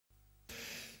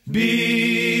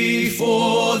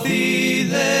Before thee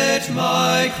let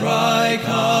my cry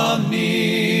come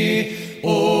near,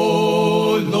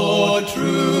 O Lord,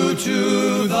 true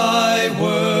to thy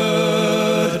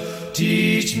word,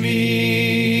 teach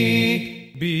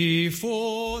me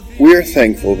before thee. We are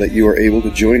thankful that you are able to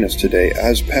join us today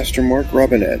as Pastor Mark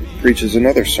Robinette preaches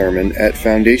another sermon at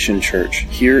Foundation Church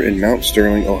here in Mount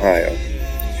Sterling, Ohio.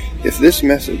 If this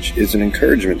message is an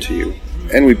encouragement to you,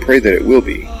 and we pray that it will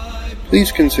be,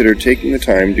 please consider taking the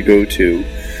time to go to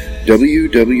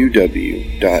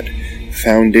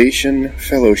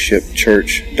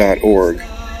www.foundationfellowshipchurch.org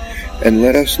and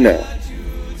let us know.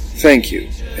 Thank you,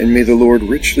 and may the Lord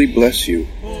richly bless you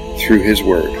through His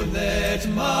Word. Let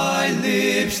my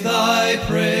lips thy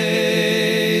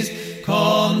praise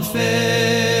confess.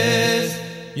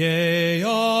 Yea,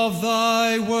 of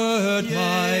thy word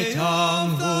my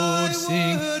tongue would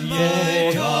sing. Yea,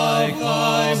 of thy word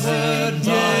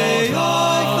my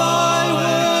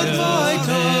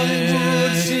tongue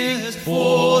would sing.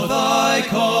 For thy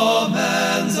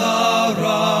commands are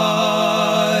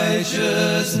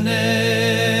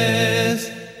righteousness.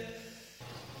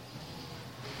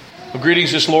 Well,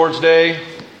 greetings this Lord's Day.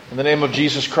 In the name of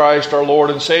Jesus Christ, our Lord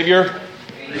and Savior.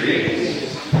 Greetings.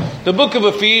 The book of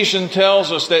Ephesians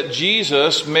tells us that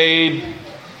Jesus made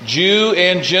Jew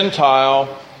and Gentile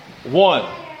one,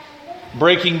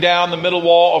 breaking down the middle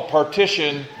wall of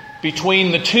partition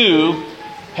between the two,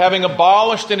 having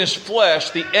abolished in His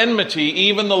flesh the enmity,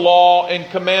 even the law and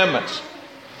commandments.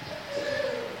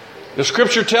 The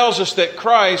Scripture tells us that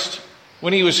Christ,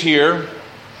 when He was here,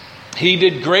 He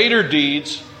did greater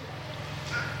deeds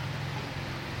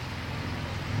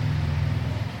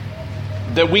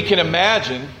that we can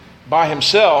imagine by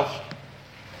Himself.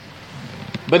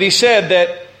 But He said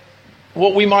that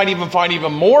what we might even find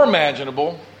even more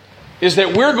imaginable is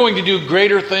that we're going to do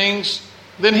greater things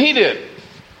than He did.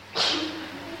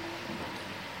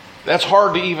 That's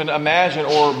hard to even imagine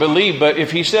or believe, but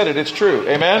if He said it, it's true.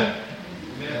 Amen?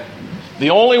 Amen. The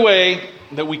only way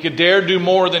that we could dare do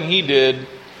more than He did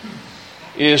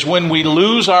is when we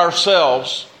lose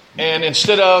ourselves, and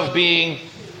instead of being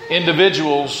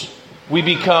individuals, we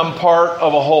become part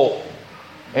of a whole.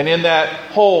 And in that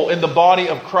whole, in the body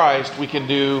of Christ, we can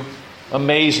do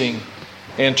amazing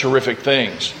and terrific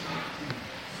things.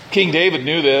 King David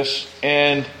knew this,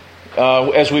 and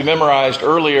as we memorized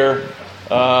earlier,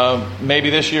 maybe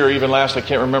this year or even last, I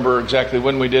can't remember exactly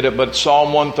when we did it, but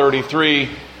Psalm 133,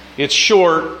 it's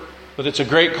short, but it's a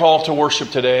great call to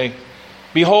worship today.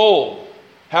 Behold,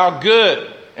 how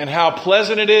good and how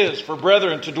pleasant it is for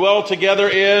brethren to dwell together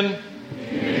in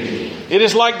unity. It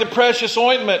is like the precious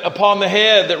ointment upon the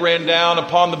head that ran down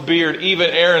upon the beard, even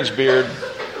Aaron's beard,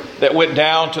 that went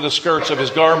down to the skirts of his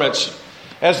garments,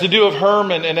 as the dew of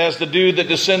Hermon, and as the dew that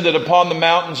descended upon the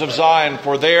mountains of Zion.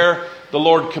 For there the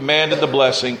Lord commanded the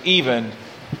blessing, even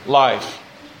life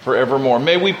forevermore.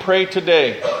 May we pray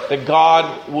today that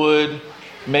God would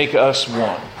make us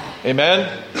one. Amen?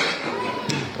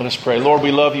 Let us pray. Lord,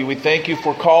 we love You. We thank You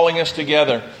for calling us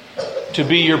together to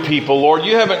be Your people. Lord,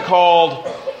 You haven't called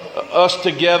us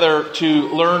together to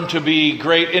learn to be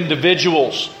great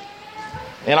individuals.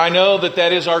 And I know that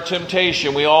that is our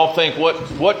temptation. We all think,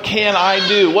 what can I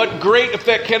do? What great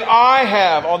effect can I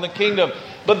have on the kingdom?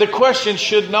 But the question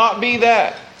should not be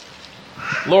that.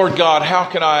 Lord God, how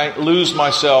can I lose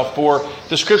myself? For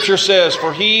the Scripture says,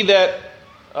 for he that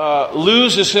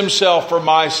loses himself for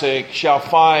my sake shall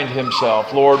find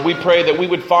himself. Lord, we pray that we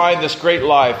would find this great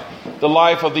life, the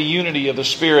life of the unity of the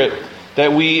Spirit,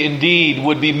 that we indeed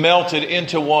would be melted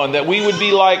into one, that we would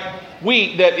be like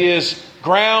wheat that is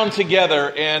ground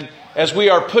together, and as we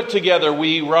are put together,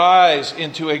 we rise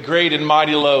into a great and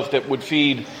mighty loaf that would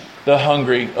feed the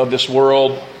hungry of this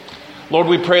world. Lord,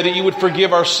 we pray that You would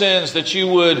forgive our sins, that You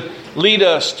would lead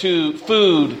us to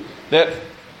food that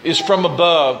is from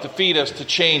above, to feed us, to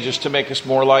change us, to make us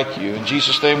more like You. In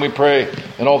Jesus' name we pray.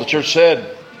 And all the church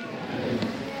said,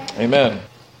 Amen.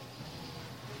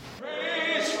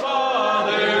 Praise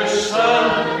Father,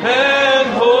 Son, and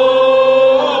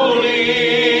Holy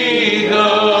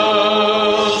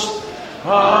Ghost.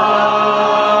 Amen.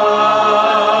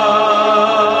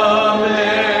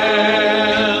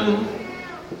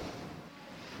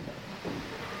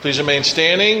 Please remain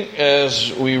standing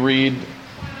as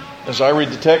I read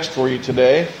the text for you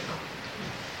today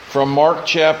from Mark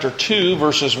chapter 2,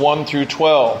 verses 1 through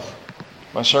 12.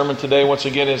 My sermon today, once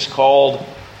again, is called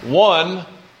One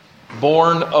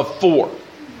Born of Four.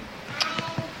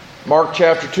 Mark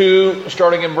chapter 2,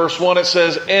 starting in verse 1, it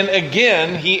says, And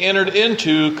again he entered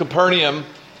into Capernaum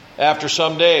after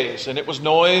some days, and it was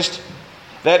noised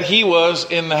that he was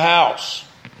in the house.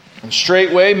 And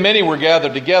straightway many were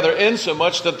gathered together,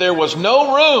 insomuch that there was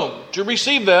no room to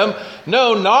receive them,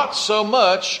 no, not so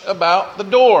much about the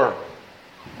door.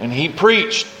 And he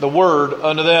preached the word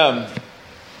unto them.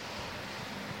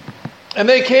 And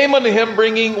they came unto him,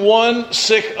 bringing one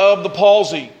sick of the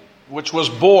palsy, which was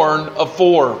born of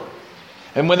 4.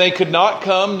 And when they could not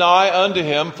come nigh unto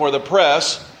him for the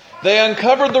press, they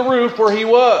uncovered the roof where he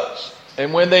was.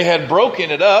 And when they had broken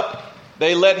it up,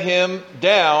 they let him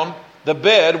down the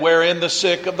bed wherein the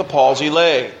sick of the palsy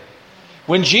lay.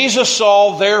 When Jesus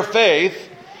saw their faith,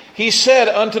 he said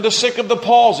unto the sick of the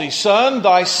palsy, Son,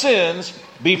 thy sins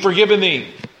be forgiven thee.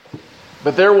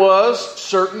 But there was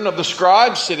certain of the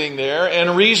scribes sitting there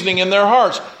and reasoning in their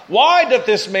hearts, Why doth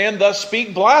this man thus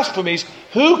speak blasphemies?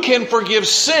 Who can forgive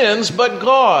sins but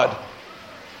God?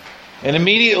 And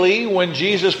immediately when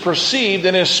Jesus perceived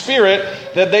in his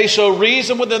spirit that they so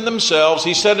reasoned within themselves,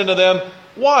 he said unto them,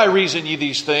 Why reason ye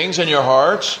these things in your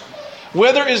hearts?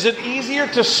 Whether is it easier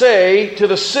to say to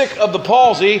the sick of the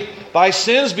palsy, Thy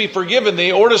sins be forgiven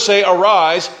thee, or to say,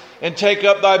 Arise, and take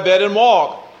up thy bed and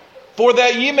walk? For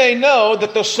that ye may know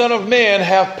that the Son of Man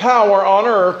hath power on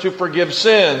earth to forgive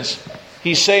sins.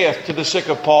 He saith to the sick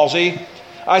of palsy,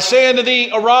 I say unto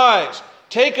thee, Arise,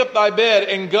 take up thy bed,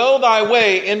 and go thy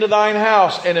way into thine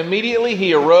house. And immediately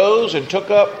he arose and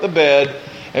took up the bed,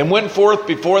 and went forth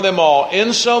before them all,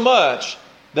 insomuch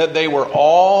that they were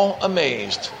all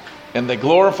amazed. And they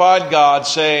glorified God,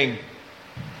 saying,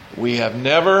 We have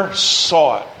never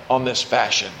saw it on this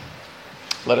fashion.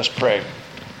 Let us pray.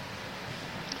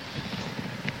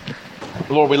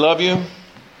 Lord, we love you.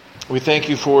 We thank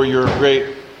you for your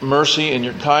great mercy and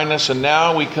your kindness. And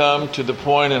now we come to the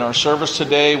point in our service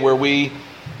today where we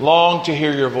long to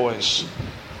hear your voice.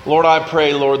 Lord, I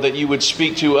pray, Lord, that you would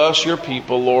speak to us, your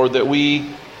people, Lord, that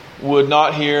we would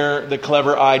not hear the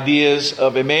clever ideas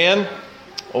of a man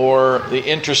or the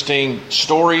interesting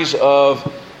stories of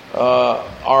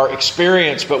our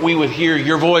experience, but we would hear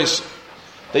your voice,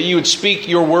 that you would speak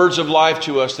your words of life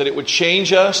to us, that it would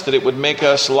change us, that it would make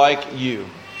us like you.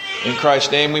 In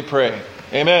Christ's name we pray.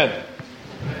 Amen.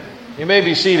 You may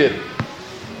be seated.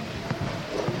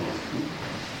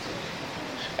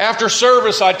 After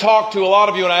service, I talk to a lot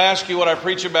of you and I ask you what I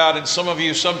preach about, and some of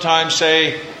you sometimes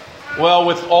say, well,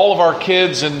 with all of our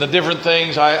kids and the different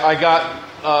things, I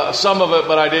got some of it,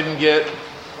 but I didn't get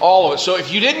all of it. So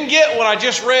if you didn't get what I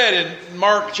just read in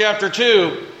Mark chapter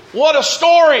 2, what a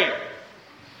story!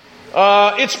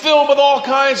 It's filled with all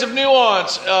kinds of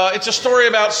nuance. It's a story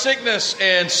about sickness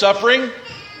and suffering.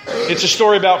 It's a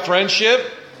story about friendship,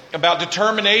 about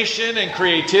determination and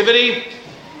creativity.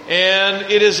 And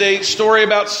it is a story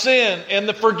about sin and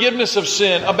the forgiveness of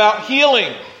sin, about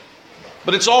healing.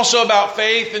 But it's also about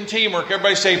faith and teamwork.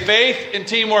 Everybody say faith and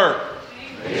teamwork.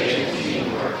 Faith and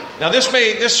teamwork. Now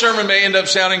this sermon may end up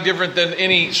sounding different than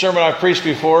any sermon I've preached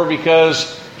before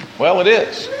because, well, it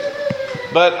is.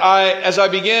 But as I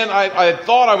began, I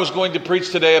thought I was going to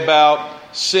preach today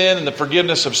about sin and the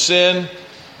forgiveness of sin.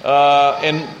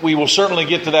 And we will certainly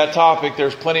get to that topic.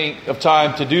 There's plenty of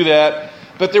time to do that.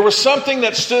 But there was something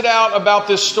that stood out about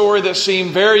this story that seemed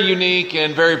very unique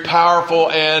and very powerful.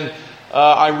 And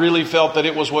I really felt that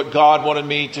it was what God wanted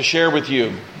me to share with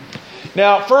you.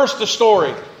 Now, first, the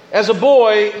story. As a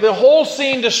boy, the whole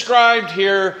scene described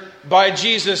here by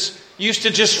Jesus used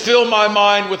to just fill my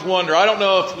mind with wonder. I don't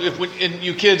know if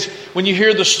you kids, when you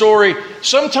hear the story,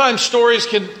 sometimes stories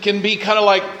can be kind of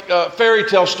like fairy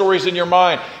tale stories in your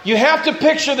mind. You have to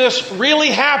picture this really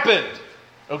happened,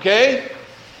 okay?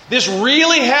 This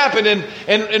really happened,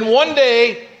 and one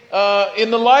day in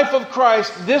the life of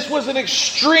Christ, this was an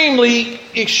extremely,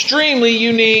 extremely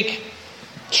unique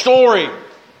story.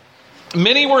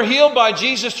 Many were healed by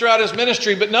Jesus throughout his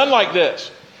ministry, but none like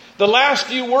this. The last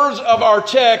few words of our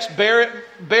text bear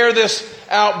this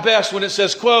out best when it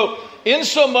says, quote,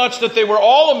 insomuch that they were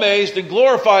all amazed and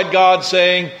glorified God,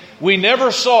 saying, we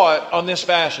never saw it on this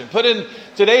fashion. Put in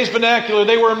today's vernacular,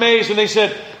 they were amazed and they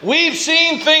said, we've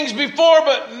seen things before,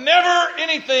 but never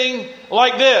anything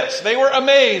like this. They were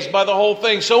amazed by the whole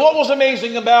thing. So what was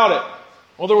amazing about it?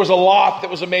 Well, there was a lot that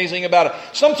was amazing about it.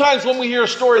 Sometimes when we hear a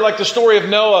story like the story of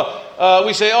Noah,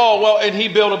 we say, oh, well, and he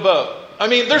built a boat. I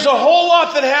mean, there's a whole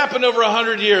lot that happened over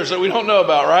 100 years that we don't know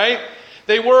about, right?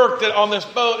 They worked on this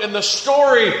boat, and the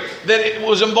story that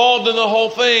was involved in the whole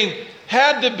thing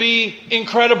had to be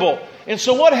incredible. And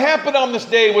so what happened on this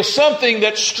day was something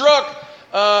that struck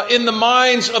in the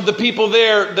minds of the people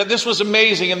there, that this was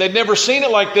amazing, and they'd never seen it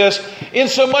like this, in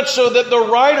so much so that the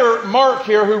writer, Mark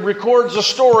here, who records the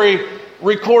story,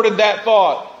 recorded that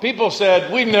thought. People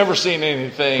said, we've never seen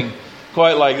anything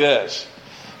quite like this.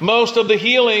 Most of the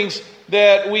healings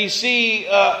that we see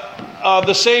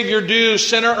the Savior do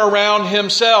center around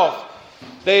Himself.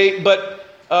 But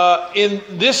in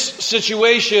this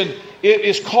situation, it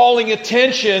is calling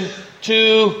attention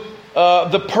to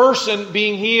the person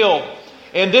being healed.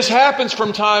 And this happens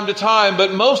from time to time,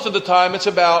 but most of the time it's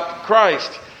about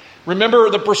Christ. Remember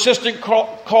the persistent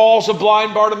calls of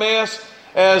blind Bartimaeus?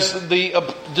 As the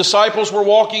disciples were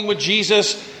walking with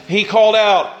Jesus, he called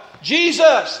out,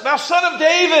 "Jesus, thou son of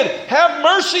David, have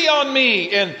mercy on me."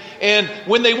 And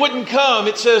when they wouldn't come,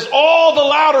 it says, all the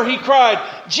louder he cried,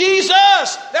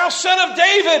 "Jesus, thou son of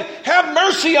David, have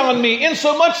mercy on me."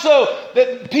 Insomuch so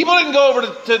that people didn't go over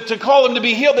to call him to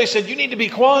be healed. They said, "You need to be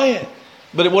quiet."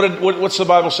 But what's the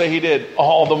Bible say he did?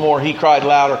 All the more he cried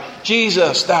louder,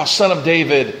 "Jesus, thou son of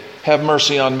David, have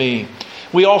mercy on me."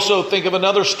 We also think of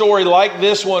another story like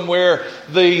this one where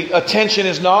the attention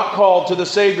is not called to the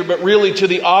Savior, but really to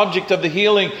the object of the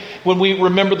healing. When we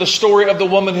remember the story of the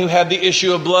woman who had the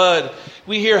issue of blood,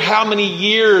 we hear how many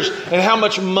years and how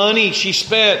much money she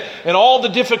spent and all the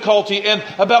difficulty and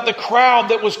about the crowd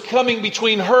that was coming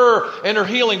between her and her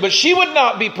healing. But she would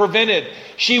not be prevented.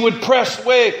 She would press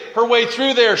her way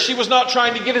through there. She was not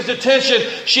trying to get his attention.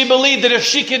 She believed that if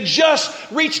she could just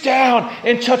reach down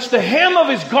and touch the hem of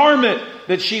his garment,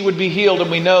 that she would be healed.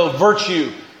 And we know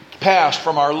virtue passed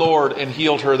from our Lord and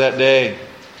healed her that day.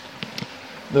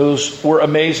 Those were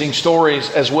amazing stories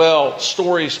as well.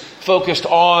 Stories focused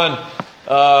on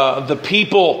the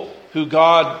people who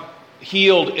God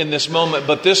healed in this moment.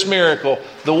 But this miracle,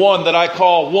 the one that I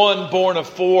call one born of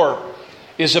four,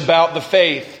 is about the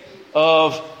faith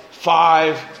of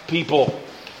 5 people.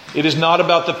 It is not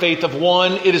about the faith of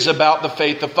 1. It is about the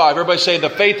faith of 5. Everybody say the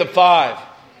faith of 5.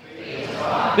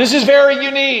 This is very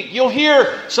unique. You'll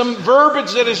hear some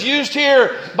verbiage that is used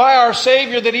here by our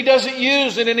Savior that He doesn't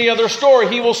use in any other story.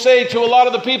 He will say to a lot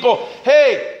of the people,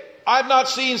 "Hey, I've not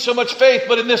seen so much faith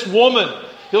but in this woman."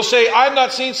 He'll say, "I've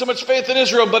not seen so much faith in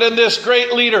Israel but in this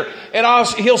great leader." And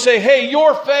he'll say, "Hey,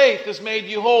 your faith has made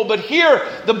you whole." But here,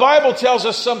 the Bible tells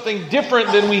us something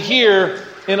different than we hear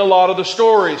in a lot of the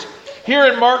stories. Here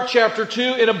in Mark chapter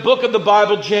 2, in a book of the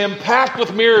Bible jam-packed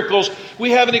with miracles,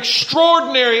 we have an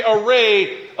extraordinary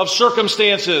array of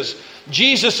circumstances.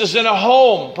 Jesus is in a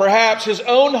home, perhaps his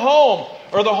own home,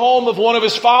 or the home of one of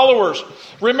his followers.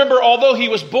 Remember, although he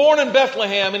was born in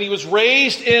Bethlehem and he was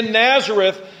raised in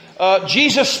Nazareth,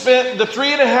 Jesus spent the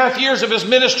 3.5 years of his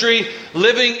ministry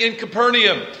living in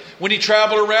Capernaum. When he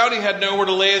traveled around, he had nowhere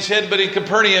to lay his head, but in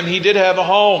Capernaum he did have a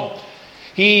home.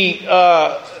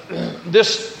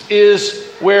 This is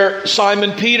where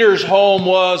Simon Peter's home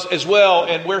was as well,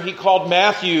 and where he called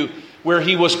Matthew, where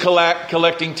he was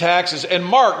collecting taxes. And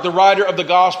Mark, the writer of the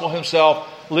gospel himself,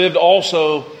 lived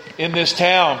also in this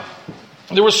town.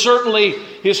 There was certainly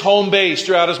his home base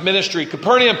throughout his ministry.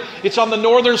 Capernaum, it's on the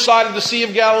northern side of the Sea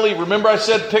of Galilee. Remember I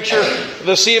said picture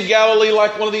the Sea of Galilee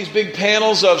like one of these big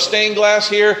panels of stained glass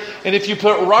here. And if you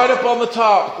put right up on the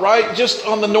top, right just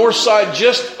on the north side,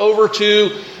 just over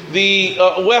to the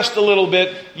west a little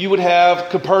bit, you would have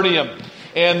Capernaum.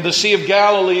 And the Sea of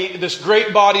Galilee, this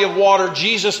great body of water,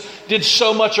 Jesus did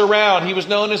so much around. He was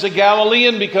known as a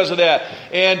Galilean because of that.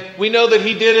 And we know that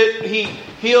he did it. He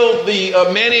healed the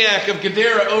maniac of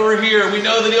Gadara over here. We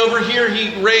know that over here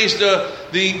he raised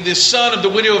the son of the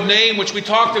widow of Nain, which we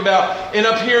talked about. And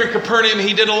up here in Capernaum,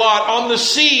 he did a lot. On the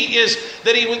sea is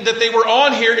that they were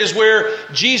on here is where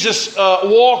Jesus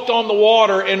walked on the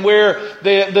water, and where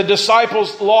the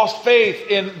disciples lost faith,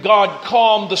 and God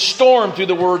calmed the storm through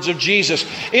the words of Jesus.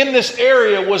 In this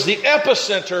area was the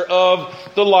epicenter of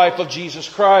the life of Jesus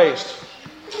Christ.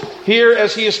 Here,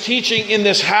 as he is teaching in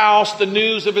this house, the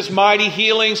news of his mighty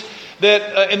healings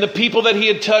and the people that he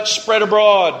had touched spread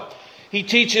abroad. He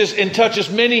teaches and touches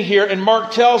many here, and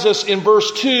Mark tells us in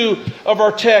verse 2 of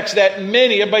our text that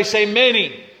many, everybody say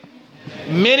many.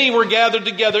 Many were gathered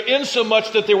together,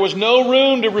 insomuch that there was no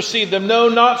room to receive them, no,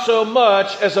 not so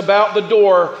much as about the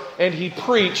door, and he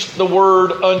preached the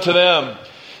word unto them.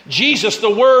 Jesus, the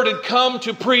Word, had come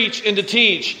to preach and to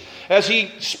teach. As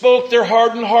he spoke, their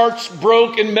hardened hearts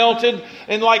broke and melted,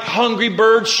 and like hungry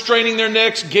birds straining their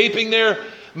necks, gaping their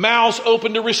mouths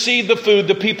open to receive the food,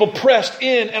 the people pressed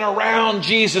in and around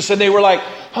Jesus, and they were like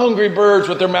hungry birds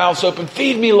with their mouths open.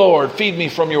 "Feed me, Lord, feed me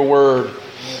from your word."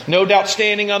 No doubt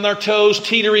standing on their toes,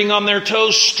 teetering on their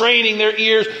toes, straining their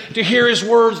ears to hear his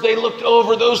words, they looked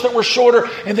over those that were shorter,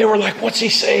 and they were like, "What's he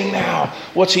saying now?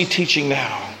 What's he teaching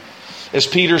now?" As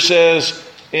Peter says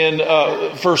in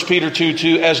 1 Peter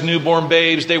 2:2, as newborn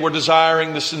babes, they were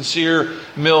desiring the sincere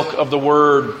milk of the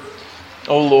word.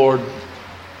 Oh Lord,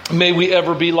 may we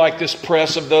ever be like this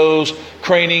press of those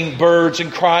craning birds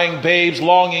and crying babes,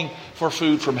 longing for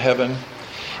food from heaven.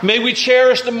 May we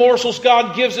cherish the morsels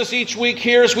God gives us each week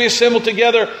here as we assemble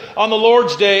together on the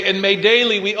Lord's Day. And may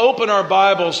daily we open our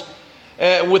Bibles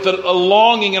with a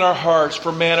longing in our hearts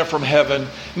for manna from heaven.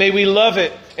 May we love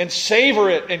it and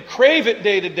savor it and crave it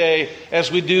day to day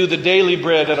as we do the daily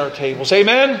bread at our tables.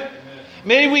 Amen? Amen.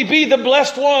 May we be the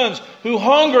blessed ones who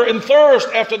hunger and thirst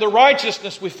after the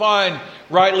righteousness we find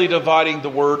rightly dividing the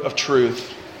word of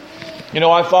truth. You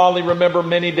know, I fondly remember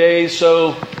many days,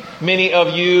 so many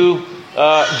of you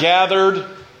gathered,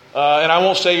 and I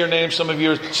won't say your names. Some of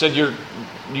you said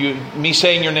me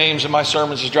saying your names in my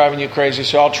sermons is driving you crazy,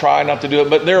 so I'll try not to do it.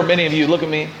 But there are many of you. Look at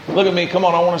me. Come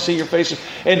on, I want to see your faces.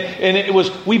 And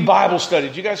we Bible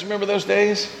studied. Do you guys remember those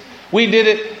days? We did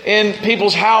it in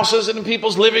people's houses and in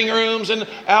people's living rooms and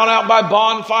out by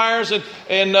bonfires.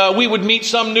 And we would meet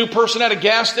some new person at a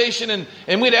gas station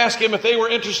and we'd ask them if they were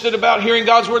interested about hearing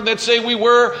God's word. And they'd say we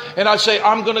were. And I'd say,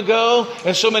 I'm going to go.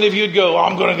 And so many of you would go,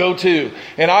 I'm going to go too.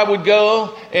 And I would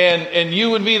go and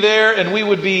you would be there and we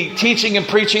would be teaching and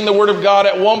preaching the word of God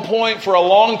at one point for a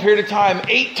long period of time,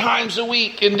 8 times a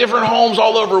week in different homes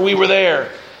all over. We were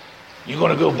there. You're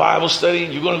going to go Bible study?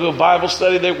 You're going to go Bible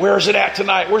study there? Where is it at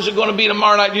tonight? Where's it going to be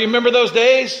tomorrow night? Do you remember those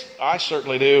days? I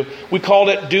certainly do. We called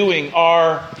it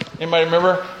anybody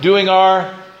remember? Doing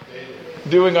our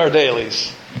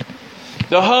dailies.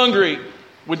 The hungry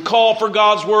would call for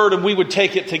God's word and we would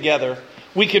take it together.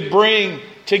 We could bring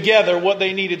together what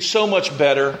they needed so much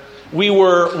better. We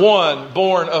were one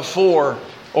born of 4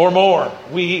 or more.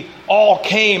 We all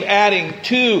came adding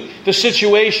to the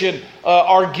situation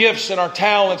our gifts and our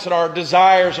talents and our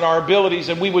desires and our abilities,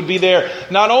 and we would be there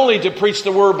not only to preach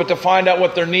the word but to find out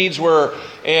what their needs were,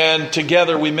 and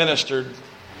together we ministered.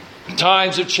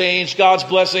 Times have changed. God's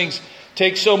blessings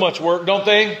take so much work, don't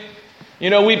they?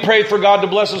 You know, we prayed for God to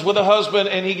bless us with a husband,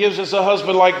 and He gives us a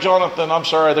husband like Jonathan. I'm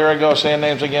sorry, there I go, saying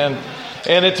names again.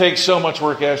 And it takes so much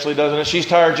work, Ashley, doesn't it? She's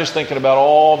tired just thinking about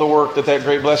all the work that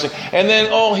great blessing. And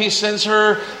then, He sends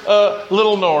her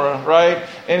little Nora, right?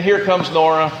 And here comes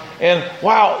Nora. And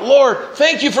wow, Lord,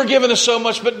 thank you for giving us so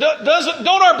much. But don't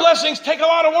our blessings take a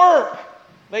lot of work?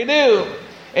 They do.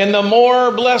 And the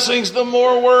more blessings, the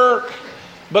more work.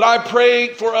 But I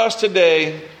pray for us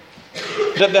today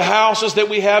that the houses that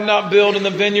we have not built and the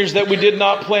vineyards that we did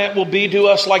not plant will be to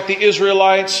us like the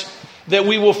Israelites. That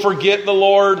we will forget the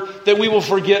Lord, that we will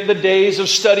forget the days of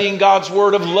studying God's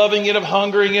word, of loving it, of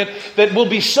hungering it, that we'll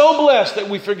be so blessed that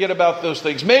we forget about those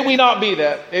things. May we not be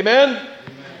that. Amen? Amen.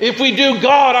 If we do,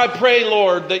 God, I pray,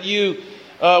 Lord, that you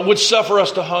would suffer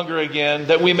us to hunger again,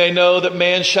 that we may know that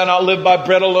man shall not live by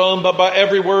bread alone, but by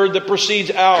every word that proceeds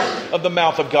out of the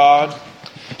mouth of God.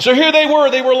 So here they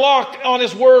were locked on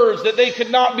His words, that they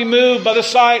could not be moved by the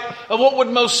sight of what would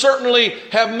most certainly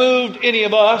have moved any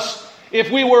of us. If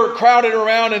we were crowded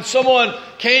around and someone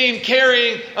came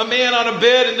carrying a man on a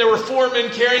bed and there were 4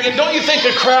 men carrying it, don't you think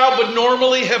the crowd would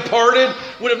normally have parted,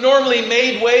 would have normally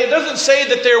made way? It doesn't say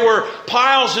that there were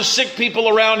piles of sick people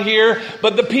around here,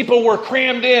 but the people were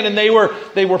crammed in and they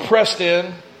were pressed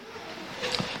in.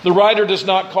 The writer does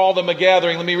not call them a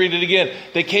gathering. Let me read it again.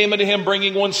 They came unto Him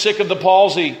bringing one sick of the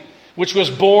palsy, which was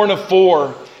born of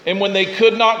 4. And when they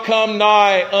could not come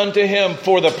nigh unto Him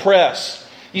for the press.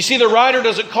 You see, the writer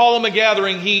doesn't call them a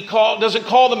gathering. He doesn't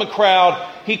call them a crowd.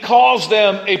 He calls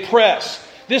them a press.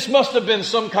 This must have been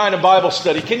some kind of Bible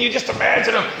study. Can you just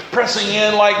imagine them pressing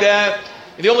in like that?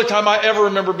 The only time I ever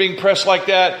remember being pressed like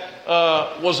that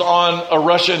was on a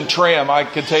Russian tram. I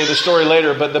could tell you the story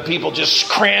later, but the people just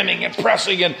cramming and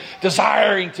pressing and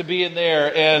desiring to be in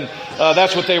there. And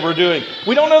that's what they were doing.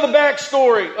 We don't know the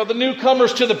backstory of the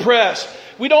newcomers to the press.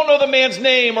 We don't know the man's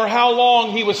name or how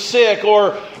long he was sick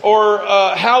or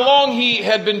how long he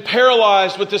had been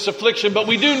paralyzed with this affliction. But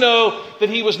we do know that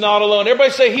he was not alone. Everybody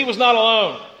say he was not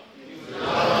alone.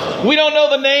 We don't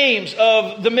know the names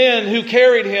of the men who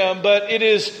carried him, but it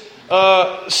is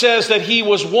says that he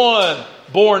was one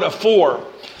born of 4.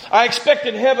 I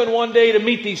expected heaven one day to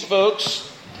meet these folks.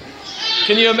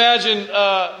 Can you imagine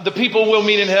the people we'll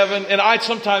meet in heaven? And I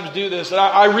sometimes do this, and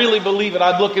I really believe it.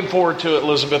 I'm looking forward to it,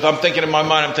 Elizabeth. I'm thinking in my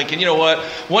mind, you know what?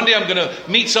 One day I'm going to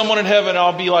meet someone in heaven, and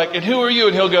I'll be like, and who are you?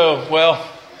 And he'll go, well,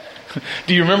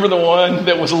 do you remember the one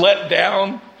that was let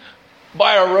down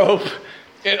by a rope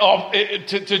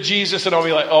to Jesus? And I'll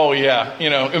be like, oh yeah. You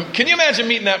know, can you imagine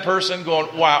meeting that person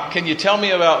going, wow, can you tell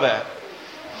me about that?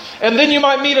 And then you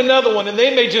might meet another one, and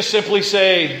they may just simply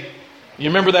say, you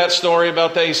remember that story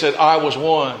about that? He said, I was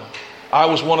one. I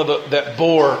was one of that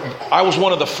bore. I was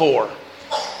one of the 4.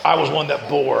 I was one that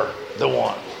bore the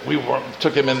one. We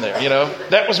took him in there, you know.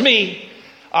 That was me.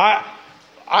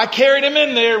 I carried him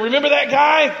in there. Remember that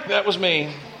guy? That was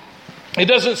me. It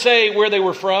doesn't say where they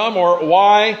were from or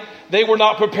why they were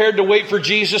not prepared to wait for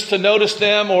Jesus to notice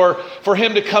them or for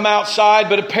him to come outside.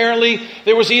 But apparently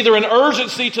there was either an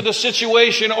urgency to the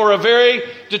situation or a very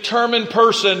determined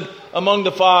person among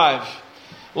the five.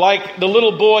 Like the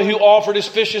little boy who offered his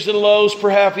fishes and loaves,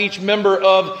 perhaps each member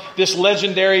of this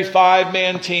legendary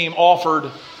 5-man team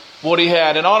offered what he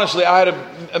had. And honestly, I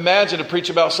had imagined to preach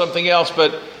about something else,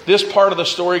 but this part of the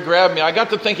story grabbed me. I got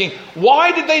to thinking,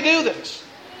 why did they do this?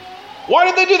 Why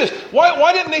did they do this?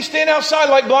 Why didn't they stand outside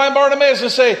like blind Bartimaeus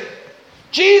and say,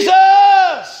 Jesus?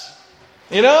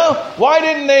 You know, why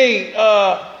didn't they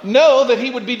know that he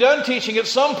would be done teaching at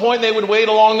some point? They would wait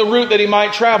along the route that he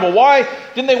might travel. Why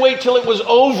didn't they wait till it was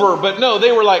over? But no,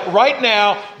 they were like, right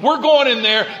now, we're going in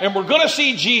there and we're going to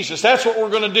see Jesus. That's what we're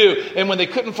going to do. And when they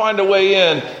couldn't find a way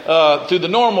in through the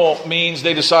normal means,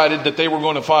 they decided that they were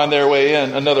going to find their way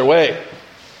in another way.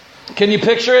 Can you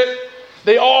picture it?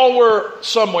 They all were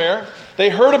somewhere. They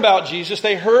heard about Jesus.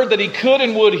 They heard that he could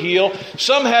and would heal.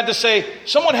 Someone had to say,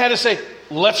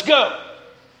 let's go.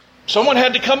 Someone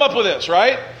had to come up with this,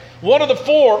 right? One of the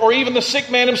four, or even the sick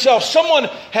man himself, someone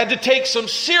had to take some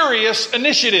serious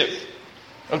initiative.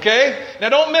 Okay? Now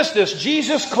don't miss this.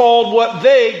 Jesus called what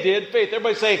they did faith.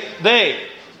 Everybody say, they.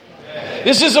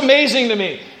 This is amazing to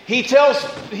me. He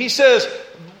says,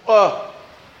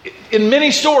 in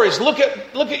many stories, look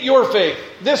at your faith,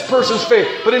 this person's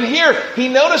faith. But in here, he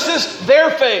notices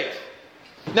their faith.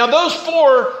 Now those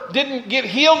four didn't get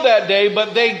healed that day,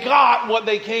 but they got what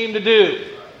they came to do.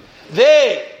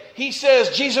 He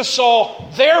says, Jesus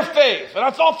saw their faith. And I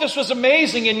thought this was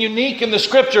amazing and unique in the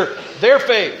scripture. Their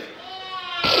faith.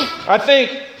 I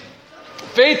think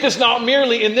faith is not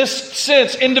merely, in this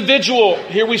sense, individual.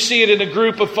 Here we see it in a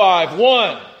group of 5.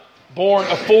 1, born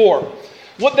of 4.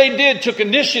 What they did took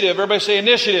initiative. Everybody say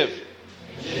initiative.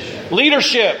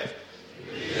 Leadership.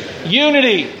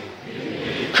 Unity.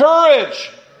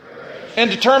 Courage. And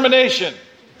determination.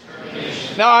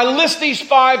 Now, I list these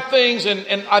 5 things,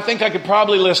 and I think I could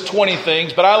probably list 20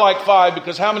 things, but I like 5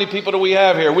 because how many people do we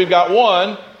have here? We've got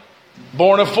 1,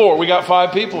 born of 4. We got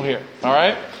 5 people here, all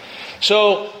right?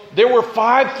 So there were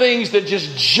 5 things that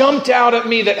just jumped out at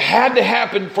me that had to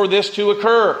happen for this to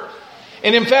occur.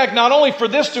 And in fact, not only for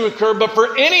this to occur, but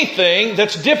for anything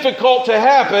that's difficult to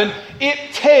happen,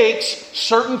 it takes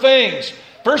certain things.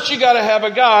 First, you got to have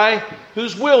a guy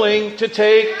who's willing to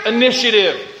take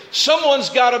initiative. Someone's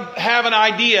got to have an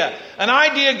idea. An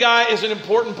idea guy is an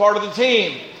important part of the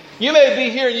team. You may be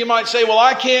here and you might say, well,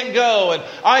 I can't go and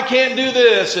I can't do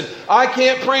this and I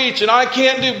can't preach and I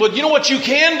can't do. But you know what you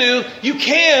can do? You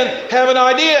can have an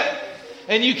idea.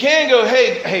 And you can go,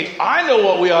 hey, I know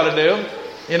what we ought to do.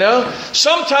 You know,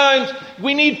 sometimes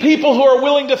we need people who are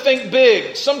willing to think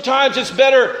big. Sometimes it's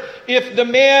better if the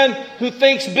man who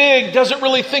thinks big doesn't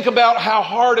really think about how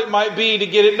hard it might be to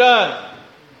get it done.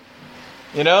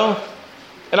 You know,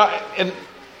 and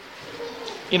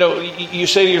you know, you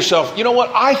say to yourself, you know what?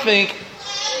 I think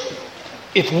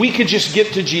if we could just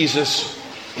get to Jesus,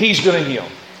 he's going to heal.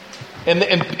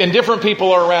 And different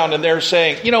people are around and they're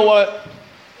saying, you know what?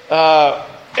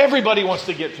 Everybody wants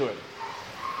to get to it.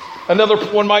 Another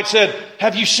one might say,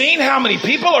 have you seen how many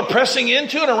people are pressing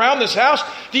into and around this house?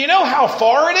 Do you know how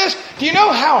far it is? Do you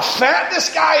know how fat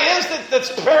this guy is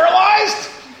that's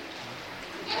paralyzed?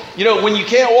 You know, when you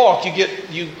can't walk,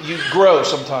 you grow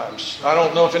sometimes. I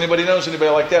don't know if anybody knows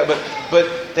anybody like that,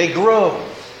 but they grow.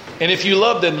 And if you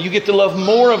love them, you get to love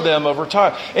more of them over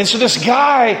time. And so this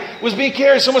guy was being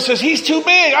carried. Someone says, he's too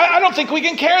big. I don't think we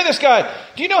can carry this guy.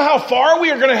 Do you know how far we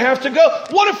are going to have to go?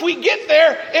 What if we get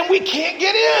there and we can't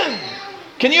get in?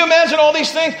 Can you imagine all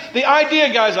these things? The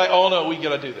idea guy's like, oh no, we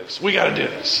got to do this. We got to do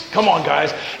this. Come on,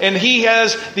 guys. And he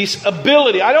has this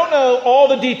ability. I don't know all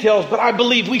the details, but I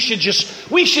believe we should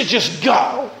just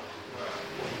go.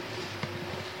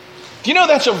 Do you know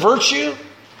that's a virtue?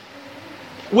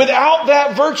 Without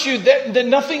that virtue, then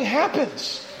nothing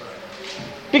happens.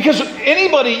 Because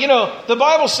anybody, you know, the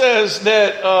Bible says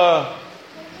that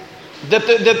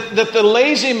the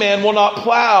lazy man will not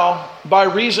plow by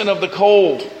reason of the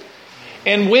cold.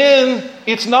 And when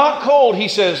it's not cold, he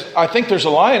says, I think there's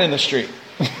a lion in the street.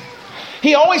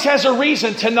 He always has a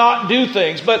reason to not do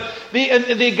things. But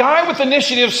the guy with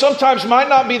initiative sometimes might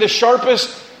not be the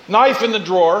sharpest knife in the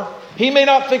drawer. He may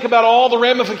not think about all the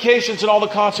ramifications and all the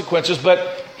consequences,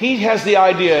 but he has the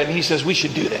idea and he says, we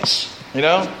should do this. You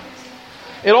know?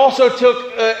 It also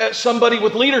took somebody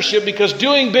with leadership, because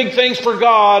doing big things for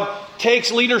God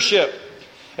takes leadership.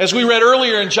 As we read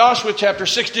earlier in Joshua chapter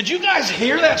 6, did you guys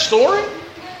hear that story?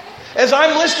 As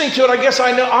I'm listening to it, I guess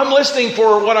I know I'm listening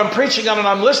for what I'm preaching on, and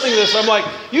I'm listening to this. I'm like,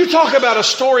 you talk about a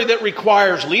story that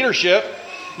requires leadership.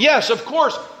 Yes, of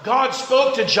course, God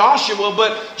spoke to Joshua,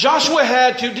 but Joshua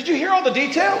had to... Did you hear all the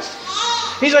details?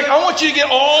 He's like, I want you to get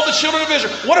all the children of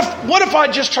Israel. What if I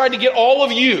just tried to get all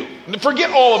of you?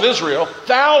 Forget all of Israel.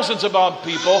 Thousands of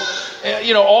people.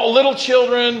 All little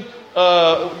children,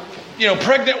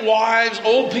 pregnant wives,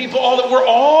 old people, all that. We're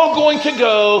all going to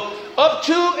go up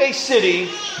to a city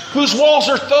whose walls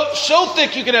are so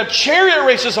thick you can have chariot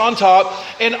races on top,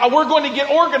 and we're going to get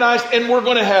organized, and we're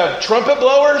going to have trumpet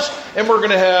blowers, and we're going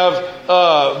to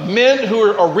have men who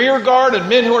are a rear guard and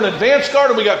men who are an advance guard,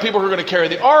 and we got people who are going to carry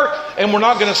the ark, and we're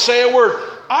not going to say a word.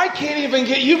 I can't even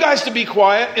get you guys to be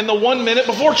quiet in the 1 minute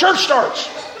before church starts.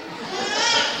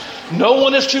 No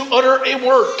one is to utter a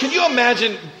word. Can you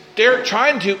imagine Derek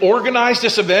trying to organize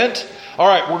this event? All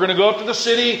right, we're going to go up to the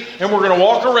city and we're going to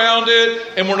walk around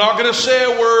it and we're not going to say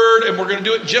a word and we're going to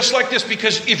do it just like this,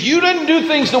 because if you didn't do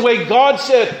things the way God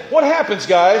said, what happens,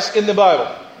 guys, in the Bible?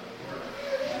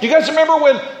 Do you guys remember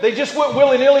when they just went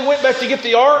willy-nilly, went back to get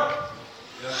the ark?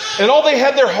 And all they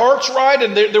had their hearts right,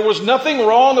 and there was nothing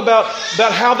wrong about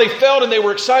how they felt, and they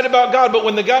were excited about God. But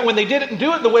when they didn't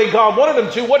do it the way God wanted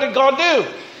them to, what did God do?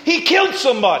 He killed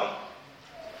somebody.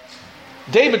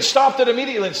 David stopped it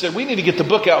immediately and said, we need to get the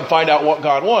book out and find out what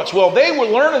God wants. Well, they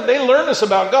learned this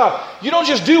about God. You don't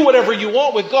just do whatever you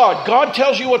want with God. God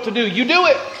tells you what to do. You do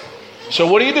it. So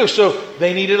what do? So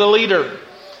they needed a leader.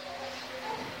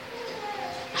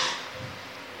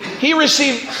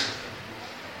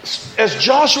 As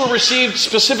Joshua received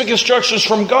specific instructions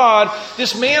from God,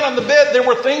 this man on the bed, there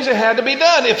were things that had to be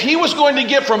done. If he was going to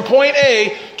get from point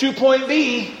A to point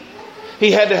B, he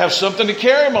had to have something to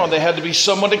carry him on. There had to be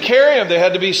someone to carry him. There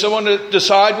had to be someone to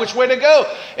decide which way to go.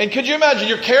 And could you imagine,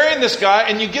 you're carrying this guy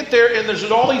and you get there and there's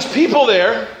all these people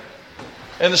there.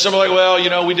 And someone's like,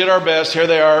 well, we did our best. Here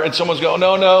they are. And someone's going,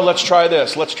 no, let's try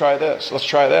this. Let's try this. Let's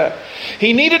try that.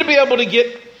 He needed to be able to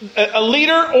get a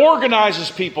leader,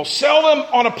 organizes people, sell them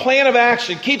on a plan of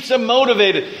action, keeps them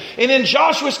motivated. And in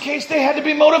Joshua's case, they had to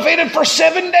be motivated for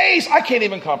 7 days. I can't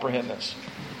even comprehend this.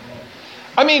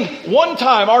 I mean, one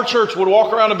time our church would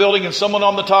walk around a building and someone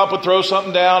on the top would throw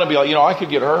something down and be like, I could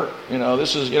get hurt.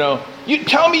 You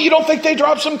tell me you don't think they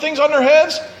drop some things on their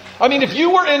heads? I mean, if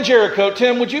you were in Jericho,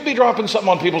 Tim, would you be dropping something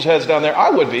on people's heads down there? I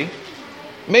would be.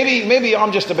 Maybe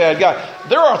I'm just a bad guy.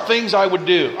 There are things I would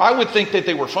do. I would think that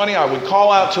they were funny. I would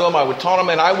call out to them. I would taunt them,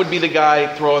 and I would be the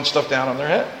guy throwing stuff down on their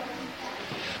head.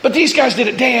 But these guys did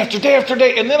it day after day after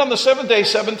day. And then on the 7th day,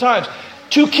 7 times,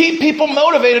 to keep people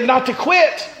motivated not to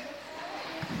quit.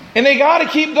 And they got to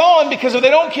keep going, because if they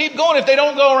don't keep going, if they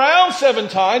don't go around 7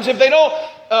 times, if they don't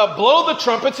blow the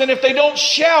trumpets, and if they don't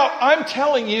shout, I'm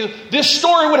telling you, this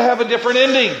story would have a different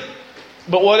ending.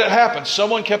 But what had happened?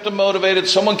 Someone kept them motivated,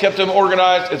 someone kept them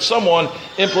organized, and someone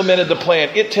implemented the plan.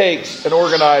 It takes an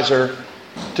organizer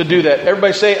to do that.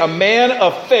 Everybody say, a man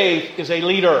of faith is a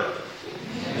leader.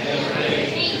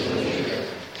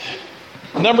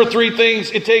 Number 3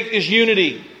 things it takes is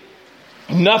unity.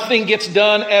 Nothing gets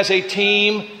done as a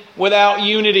team without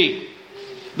unity.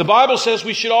 The Bible says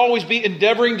we should always be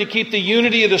endeavoring to keep the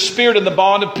unity of the Spirit and the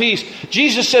bond of peace.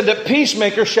 Jesus said that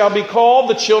peacemakers shall be called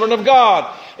the children of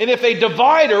God. And if a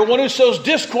divider, one who sows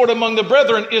discord among the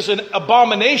brethren, is an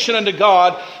abomination unto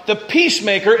God, the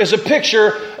peacemaker is a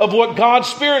picture of what God's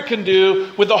Spirit can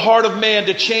do with the heart of man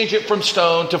to change it from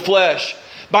stone to flesh.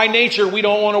 By nature, we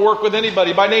don't want to work with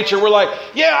anybody. By nature, we're like,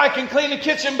 yeah, I can clean the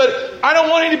kitchen, but I don't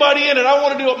want anybody in it. I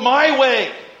want to do it my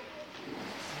way.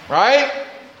 Right?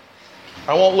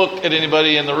 I won't look at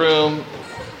anybody in the room.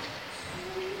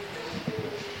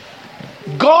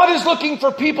 God is looking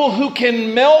for people who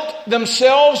can melt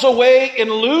themselves away and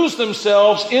lose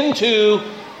themselves into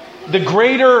the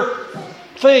greater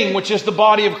thing, which is the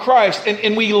body of Christ.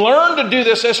 And we learn to do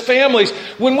this as families.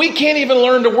 When we can't even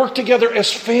learn to work together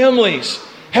as families,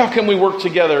 how can we work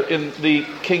together in the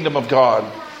kingdom of God?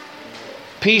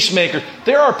 Peacemakers.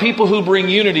 There are people who bring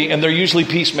unity, and they're usually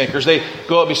peacemakers. They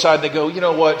go up beside, they go, you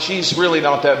know what, she's really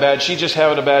not that bad. She's just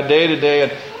having a bad day today.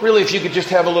 And really, if you could just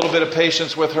have a little bit of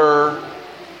patience with her.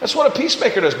 That's what a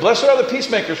peacemaker does. Blessed are the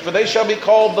peacemakers, for they shall be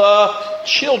called the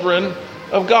children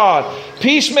of God.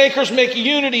 Peacemakers make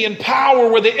unity and power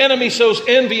where the enemy sows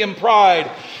envy and pride.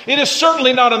 It is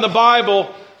certainly not in the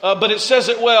Bible, but it says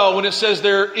it well when it says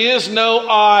there is no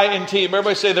I in team.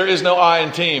 Everybody say there is no I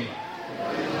in team.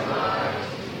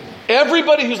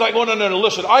 Everybody who's like, oh, no,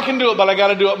 listen, I can do it, but I got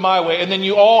to do it my way. And then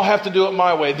you all have to do it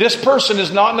my way. This person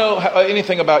does not know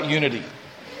anything about unity.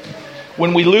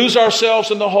 When we lose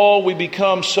ourselves in the whole, we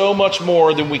become so much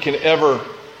more than we can ever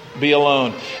be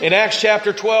alone. In Acts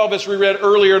chapter 12, as we read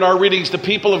earlier in our readings, the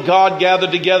people of God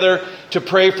gathered together to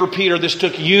pray for Peter. This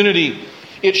took unity.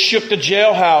 It shook the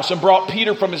jailhouse and brought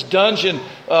Peter from his dungeon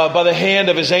by the hand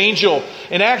of his angel.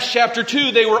 In Acts chapter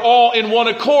 2, they were all in one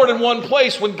accord in one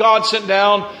place when God sent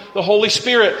down the Holy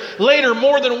Spirit. Later,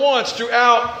 more than once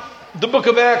throughout the book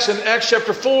of Acts, in Acts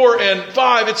chapter 4 and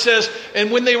 5, it says, and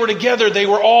when they were together, they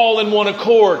were all in one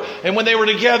accord. And when they were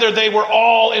together, they were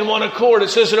all in one accord. It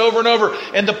says it over and over.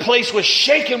 And the place was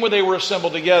shaken when they were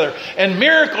assembled together. And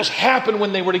miracles happened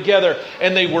when they were together.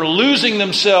 And they were losing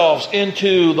themselves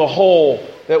into the whole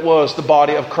that was the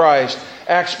body of Christ.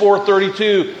 Acts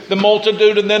 4:32, the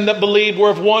multitude and them that believed were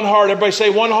of one heart. Everybody say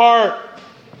one heart.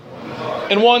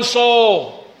 And one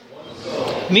soul.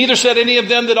 Neither said any of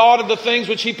them that aught of the things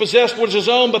which he possessed was his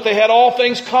own, but they had all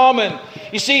things common.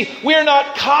 You see, we are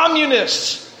not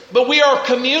communists, but we are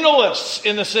communalists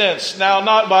in the sense. Now,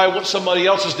 not by what somebody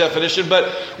else's definition,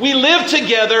 but we live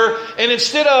together, and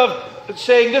instead of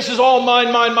saying this is all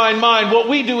mine, mine, mine, mine, what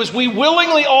we do is we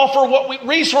willingly offer what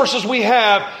resources we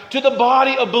have to the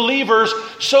body of believers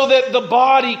so that the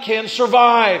body can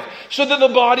survive, so that the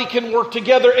body can work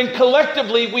together, and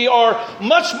collectively we are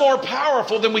much more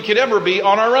powerful than we could ever be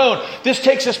on our own. This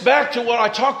takes us back to what I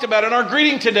talked about in our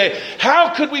greeting today.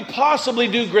 How could we possibly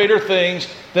do greater things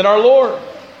than our Lord?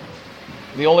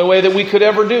 The only way that we could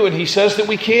ever do, and He says that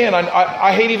we can.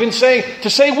 I hate even saying, to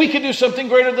say we could do something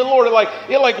greater than the Lord,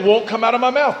 it won't come out of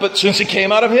my mouth. But since it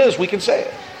came out of His, we can say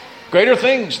it. Greater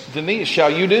things than these shall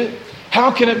you do.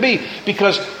 How can it be?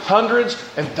 Because hundreds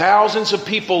and thousands of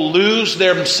people lose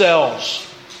themselves.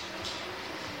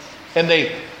 And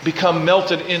they become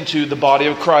melted into the body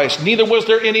of Christ. Neither was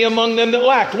there any among them that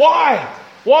lacked. Why?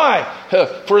 Why?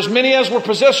 For as many as were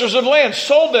possessors of land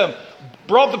sold them,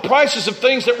 brought the prices of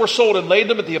things that were sold and laid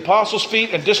them at the apostles'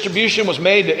 feet, and distribution was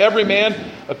made to every man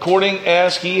according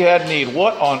as he had need.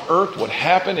 What on earth would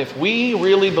happen if we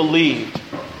really believed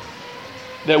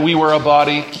that we were a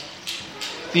body?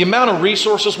 The amount of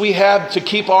resources we have to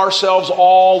keep ourselves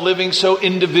all living so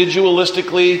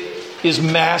individualistically is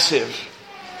massive.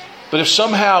 But if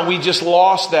somehow we just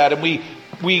lost that and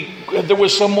there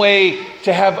was some way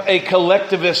to have a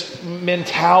collectivist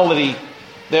mentality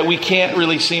that we can't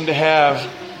really seem to have,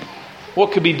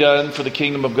 what could be done for the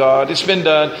kingdom of God? It's been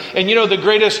done. And you know, the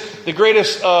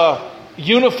greatest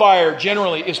unifier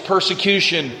generally is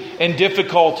persecution and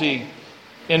difficulty.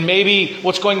 And maybe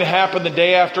what's going to happen the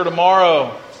day after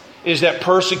tomorrow is that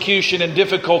persecution and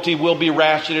difficulty will be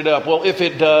ratcheted up. Well, if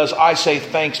it does, I say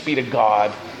thanks be to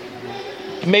God.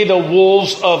 May the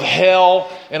wolves of hell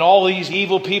and all these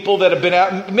evil people that have been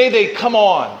out, may they come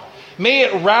on. May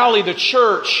it rally the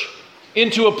church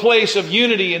into a place of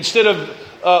unity instead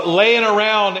of laying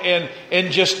around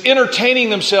and just entertaining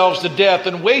themselves to death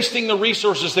and wasting the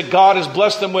resources that God has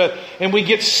blessed them with. And we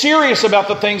get serious about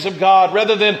the things of God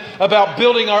rather than about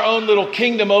building our own little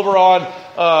kingdom over on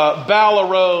Bala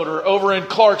Road or over in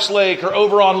Clark's Lake or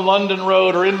over on London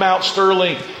Road or in Mount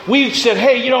Sterling. We've said,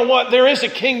 hey, you know what? There is a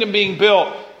kingdom being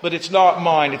built, but it's not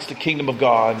mine. It's the kingdom of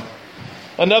God.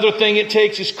 Another thing it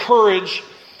takes is courage.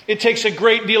 It takes a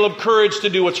great deal of courage to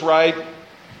do what's right.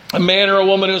 A man or a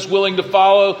woman who's willing to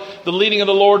follow the leading of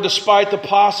the Lord despite the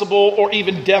possible or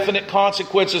even definite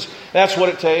consequences. That's what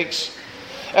it takes.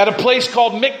 At a place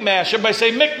called Michmash. Everybody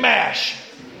say Michmash.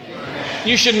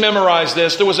 You should memorize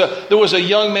this. There was a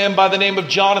young man by the name of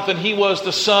Jonathan. He was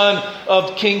the son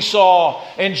of King Saul.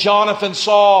 And Jonathan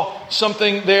saw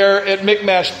something there at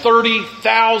Michmash.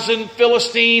 30,000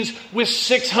 Philistines with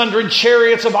 600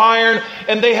 chariots of iron.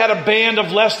 And they had a band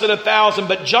of less than 1,000.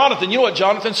 But Jonathan, you know what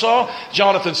Jonathan saw?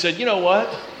 Jonathan said, you know what?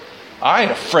 I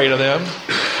ain't afraid of them.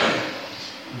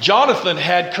 Jonathan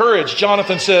had courage.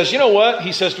 Jonathan says, you know what?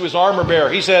 He says to his armor bearer,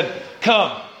 he said,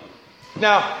 come.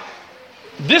 Now,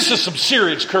 this is some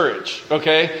serious courage,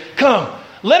 okay? Come,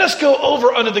 let us go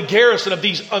over under the garrison of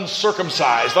these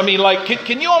uncircumcised. I mean, like,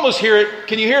 can you almost hear it?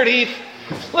 Can you hear it, Heath?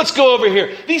 Let's go over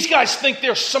here. These guys think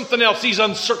they're something else, these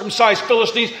uncircumcised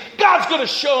Philistines. God's going to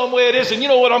show them where it is, and you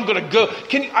know what? I'm going to go.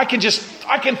 I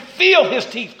can feel his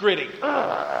teeth gritting.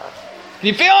 Can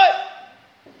you feel it?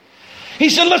 He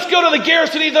said, let's go to the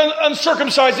garrison of the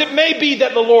uncircumcised. It may be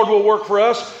that the Lord will work for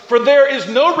us, for there is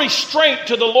no restraint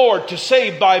to the Lord to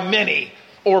save by many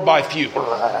or by few.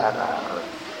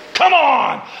 Come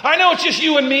on. I know it's just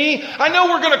you and me. I know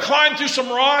we're going to climb through some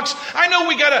rocks. I know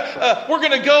we're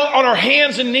going to go on our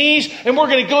hands and knees and we're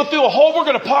going to go through a hole. We're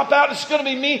going to pop out. It's going to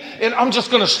be me. And I'm just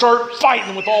going to start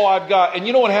fighting with all I've got. And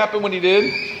you know what happened when he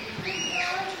did?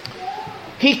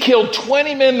 He killed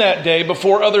 20 men that day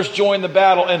before others joined the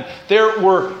battle. And there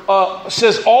were,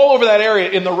 says all over that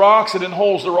area, in the rocks and in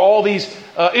holes, there were all these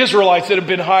Israelites that had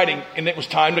been hiding. And it was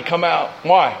time to come out.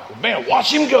 Why? Man,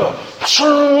 watch him go.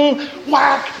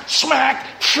 Whack, smack,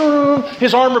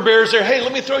 his armor bearer's there. Hey,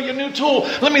 let me throw you a new tool.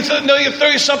 Let me throw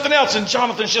you something else. And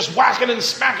Jonathan's just whacking and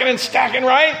smacking and stacking,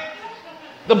 right?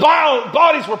 The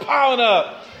bodies were piling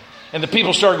up. And the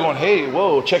people started going, hey,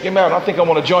 whoa, check him out. I think I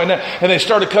want to join that. And they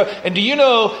started cutting. And do you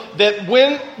know that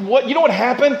you know what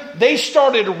happened? They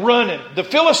started running. The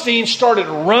Philistines started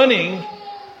running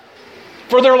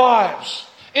for their lives.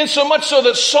 And so much so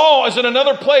that Saul is in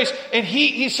another place, and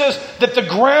he says that the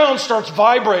ground starts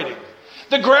vibrating.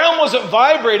 The ground wasn't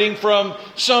vibrating from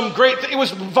it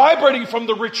was vibrating from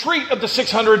the retreat of the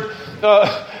 600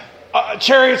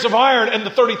 chariots of iron and the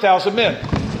 30,000 men.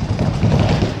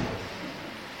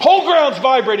 Whole ground's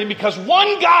vibrating because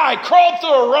one guy crawled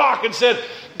through a rock and said,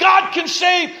 God can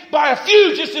save by a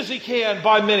few just as he can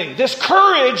by many. This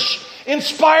courage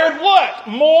inspired what?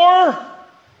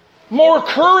 More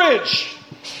courage.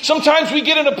 Sometimes we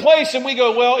get in a place and we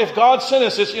go, well, if God sent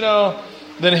us, it's,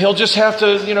 then he'll just have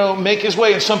to, make his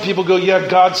way. And some people go, yeah,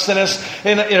 God sent us.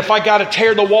 And if I got to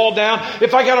tear the wall down,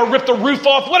 if I got to rip the roof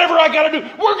off, whatever I got to do,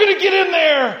 we're going to get in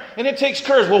there. And it takes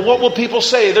courage. Well, what will people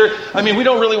say? We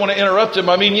don't really want to interrupt them.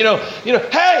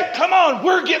 Hey, come on,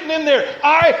 we're getting in there.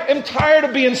 I am tired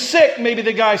of being sick, maybe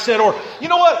the guy said. Or, you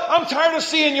know what? I'm tired of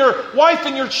seeing your wife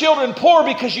and your children poor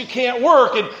because you can't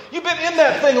work. And you've been in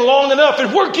that thing long enough.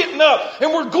 And we're getting up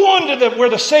and we're going to where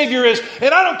the Savior is.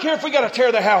 And I don't care if we got to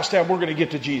tear the house down. We're going to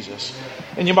get to Jesus.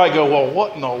 And you might go, well,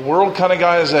 what in the world kind of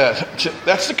guy is that?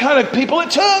 That's the kind of people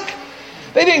it took.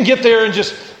 They didn't get there and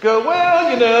just go,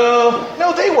 well,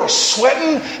 no, they were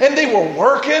sweating and they were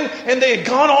working and they had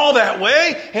gone all that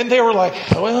way. And they were like,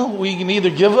 well, we can either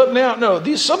give up now. No,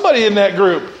 somebody in that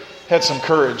group had some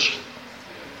courage.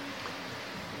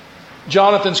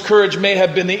 Jonathan's courage may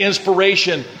have been the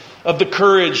inspiration of the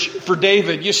courage for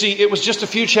David. You see, it was just a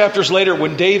few chapters later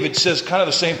when David says kind of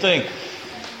the same thing.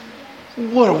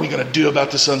 What are we going to do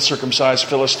about this uncircumcised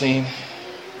Philistine?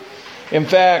 In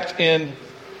fact, in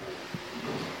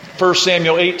 1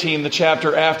 Samuel 18, the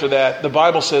chapter after that, the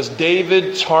Bible says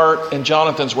David's heart and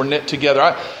Jonathan's were knit together.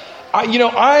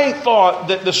 I thought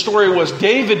that the story was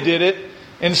David did it,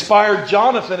 inspired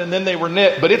Jonathan, and then they were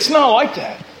knit. But it's not like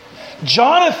that.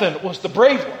 Jonathan was the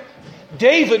brave one.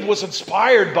 David was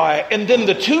inspired by it, and then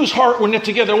the two's heart were knit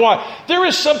together. Why? There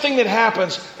is something that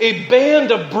happens. A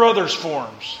band of brothers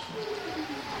forms.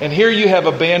 And here you have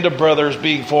a band of brothers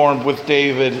being formed with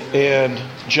David and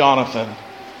Jonathan.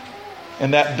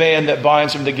 And that band that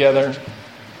binds them together.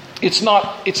 It's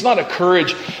not a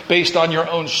courage based on your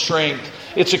own strength.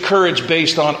 It's a courage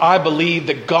based on, I believe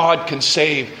that God can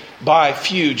save by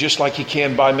few just like he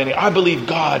can by many. I believe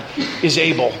God is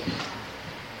able.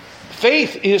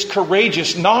 Faith is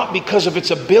courageous not because of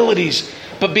its abilities,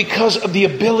 but because of the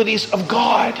abilities of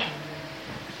God.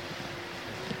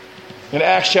 In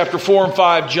Acts chapter 4 and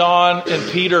 5, John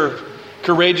and Peter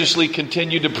courageously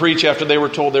continued to preach after they were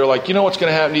told. They were like, you know what's going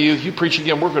to happen to you? If you preach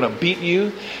again, we're going to beat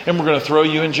you and we're going to throw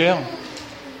you in jail.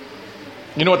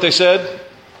 You know what they said?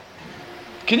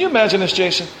 Can you imagine this,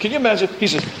 Jason? Can you imagine? He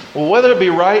says, well, whether it be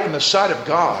right in the sight of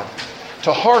God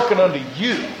to hearken unto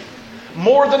you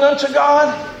more than unto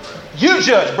God, you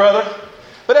judge, brother.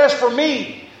 But as for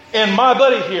me and my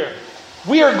buddy here,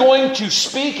 we are going to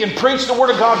speak and preach the word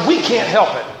of God. We can't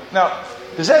help it. Now,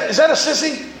 is that a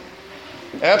sissy?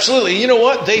 Absolutely. You know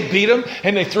what? They beat him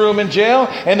and they threw him in jail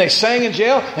and they sang in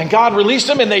jail and God released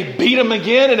him and they beat him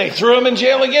again and they threw him in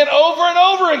jail again over and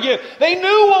over again. They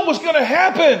knew what was going to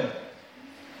happen.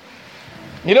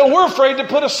 We're afraid to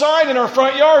put a sign in our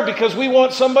front yard because we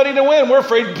want somebody to win. We're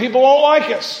afraid people won't like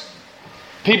us.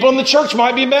 People in the church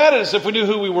might be mad at us if we knew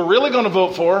who we were really going to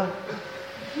vote for.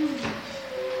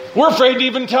 We're afraid to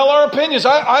even tell our opinions.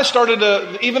 I started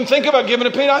to even think about giving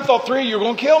an opinion. I thought 3 of you were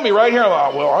going to kill me right here.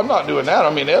 Well, I'm not doing that.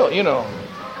 You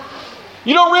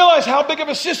don't realize how big of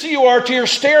a sissy you are till you're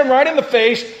staring right in the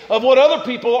face of what other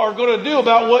people are going to do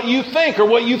about what you think or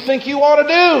what you think you ought to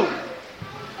do.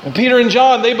 And Peter and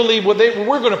John, they believe we're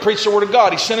going to preach the word of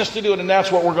God. He sent us to do it, and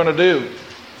that's what we're going to do.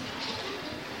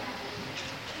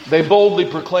 They boldly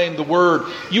proclaimed the word.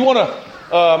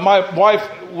 My wife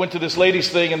went to this ladies'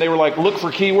 thing and they were like, look for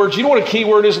keywords. You know what a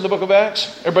keyword is in the book of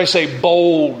Acts? Everybody say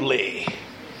boldly.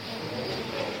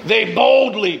 They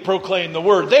boldly proclaimed the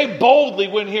word. They boldly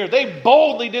went here. They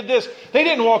boldly did this. They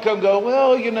didn't walk up and go,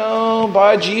 well,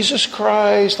 by Jesus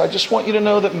Christ, I just want you to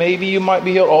know that maybe you might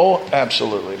be healed. Oh,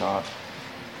 absolutely not.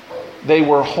 They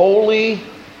were wholly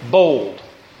bold.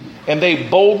 and they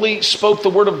boldly spoke the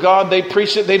word of God. They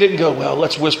preached it. They didn't go, well,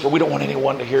 let's whisper. We don't want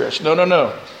anyone to hear us.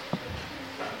 No.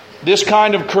 This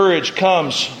kind of courage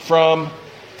comes from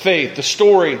faith. The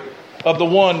story of the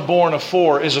one born of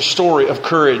 4 is a story of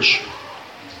courage.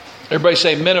 Everybody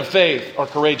say, men of faith are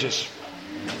courageous.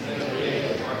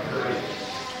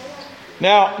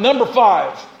 Now, number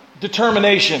 5,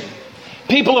 determination.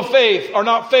 People of faith are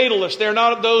not fatalists. They are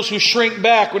not those who shrink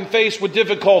back when faced with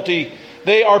difficulty.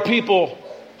 They are people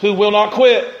who will not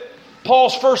quit.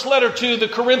 Paul's first letter to the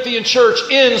Corinthian church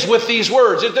ends with these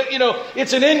words.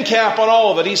 It's an end cap on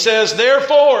all of it. He says,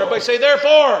 therefore, everybody say,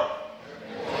 therefore.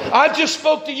 I just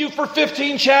spoke to you for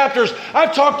 15 chapters.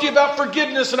 I've talked to you about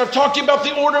forgiveness, and I've talked to you about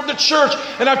the order of the church,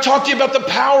 and I've talked to you about the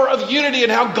power of unity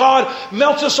and how God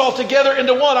melts us all together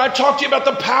into one. I've talked to you about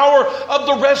the power of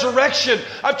the resurrection.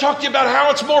 I've talked to you about how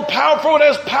it's more powerful. It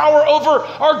has power over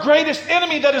our greatest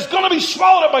enemy that is going to be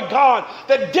swallowed up by God,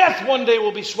 that death one day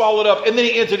will be swallowed up. And then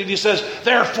he entered and he says,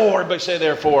 therefore. Everybody say,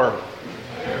 therefore.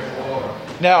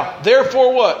 Now,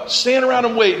 therefore what? Stand around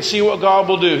and wait and see what God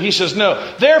will do. He says, no.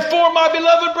 Therefore, my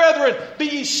beloved brethren, be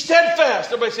ye steadfast.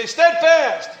 Everybody say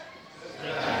steadfast.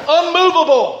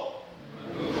 Unmovable.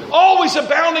 Always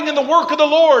abounding in the work of the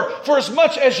Lord, for as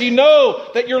much as ye know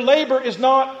that your labor is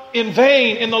not in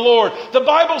vain in the Lord. The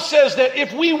Bible says that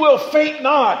if we will faint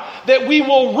not, that we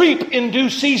will reap in due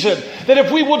season. That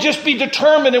if we will just be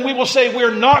determined and we will say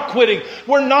we're not quitting,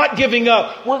 we're not giving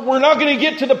up, we're not going to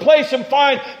get to the place and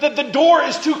find that the door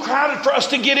is too crowded for us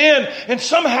to get in, and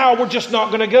somehow we're just not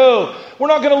going to go. We're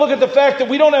not going to look at the fact that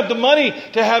we don't have the money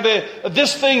to have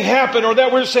this thing happen, or that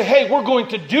we're going to say, hey, we're going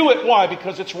to do it. Why?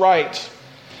 Because it's right.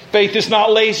 Faith is not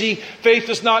lazy. Faith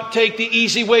does not take the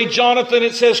easy way. Jonathan,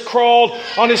 it says, crawled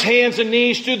on his hands and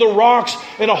knees through the rocks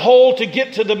in a hole to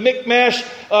get to the Michmash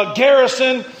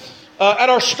garrison. At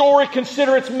our story,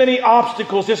 consider its many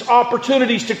obstacles, its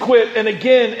opportunities to quit. And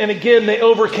again, they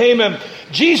overcame him.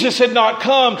 Jesus had not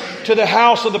come to the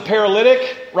house of the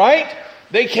paralytic, right?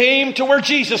 They came to where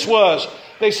Jesus was.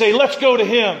 They say, let's go to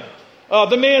him.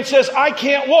 The man says, I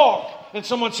can't walk. And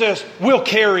someone says, we'll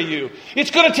carry you.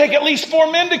 It's going to take at least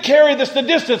 4 men to carry this the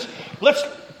distance.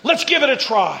 Let's give it a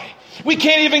try. We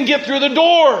can't even get through the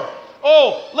door.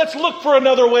 Oh, let's look for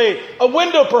another way. A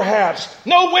window perhaps.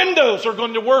 No windows are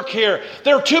going to work here.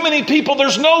 There are too many people.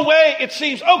 There's no way. It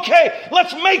seems, okay,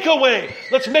 let's make a way.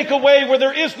 Let's make a way where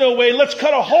there is no way. Let's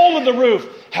cut a hole in the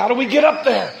roof. How do we get up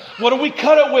there? What do we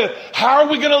cut it with? How are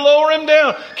we going to lower him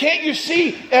down? Can't you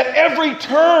see at every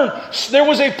turn there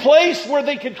was a place where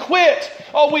they could quit?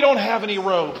 Oh, we don't have any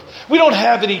rope. We don't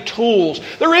have any tools.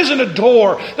 There isn't a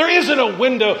door. There isn't a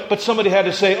window. But somebody had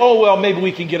to say, oh, well, maybe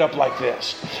we can get up like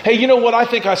this. Hey, you know what? I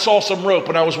think I saw some rope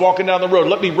when I was walking down the road.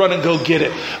 Let me run and go get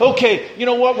it. Okay, you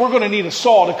know what? We're going to need a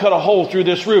saw to cut a hole through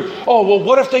this roof. Oh, well,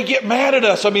 what if they get mad at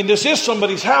us? I mean, this is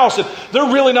somebody's house and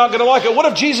they're really not going to like it. What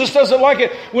if Jesus doesn't like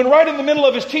it? When right in the middle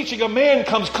of his teaching, a man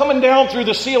comes coming down through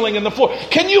the ceiling and the floor.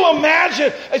 Can you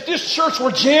imagine if this church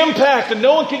were jam-packed and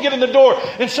no one could get in the door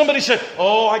and somebody said,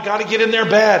 oh, I got to get in there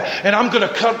bad, and I'm going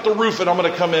to cut the roof and I'm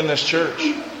going to come in this church.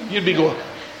 You'd be going,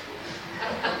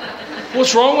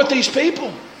 what's wrong with these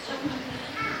people?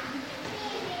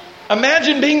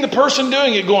 Imagine being the person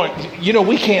doing it going, you know,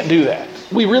 we can't do that.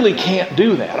 We really can't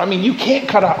do that. I mean, you can't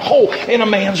cut a hole in a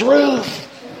man's roof.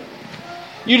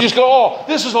 You just go, oh,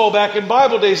 this is all back in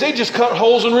Bible days. They just cut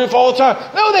holes in roof all the time.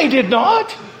 No, they did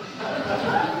not.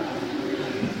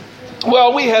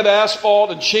 Well, we have asphalt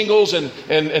and shingles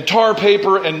and tar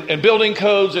paper and building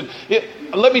codes. And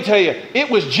let me tell you,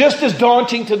 it was just as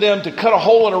daunting to them to cut a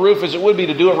hole in a roof as it would be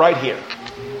to do it right here.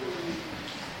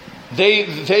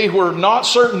 They were not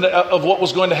certain of what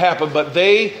was going to happen, but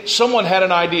someone had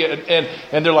an idea.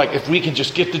 And they're like, if we can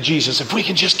just get to Jesus, if we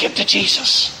can just get to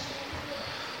Jesus.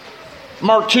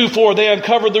 Mark 2:4, they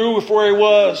uncovered the roof where he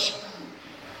was.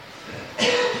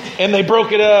 And they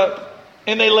broke it up.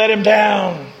 And they let him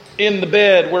down in the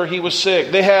bed where he was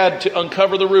sick. They had to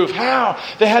uncover the roof. How?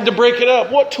 They had to break it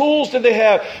up. What tools did they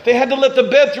have? They had to let the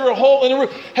bed through a hole in the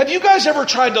roof. Have you guys ever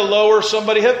tried to lower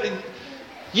somebody?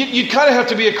 You kind of have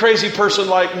to be a crazy person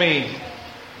like me.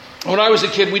 When I was a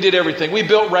kid, we did everything. We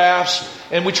built rafts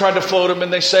and we tried to float them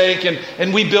and they sank.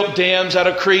 And we built dams out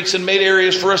of creeks and made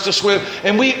areas for us to swim.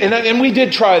 And we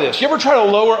did try this. You ever try to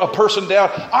lower a person down?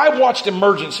 I watched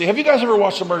Emergency. Have you guys ever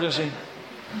watched Emergency?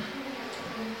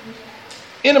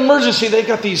 In Emergency, they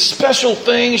got these special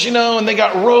things, you know, and they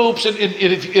got ropes.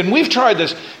 And we've tried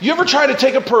this. You ever try to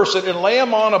take a person and lay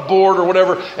them on a board or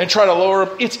whatever and try to lower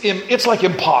them? It's like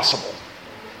impossible.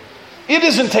 It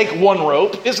doesn't take one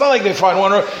rope. It's not like they find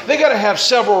one rope. They got to have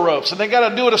several ropes, and they got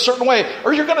to do it a certain way,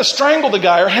 or you're going to strangle the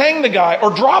guy, or hang the guy, or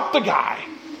drop the guy.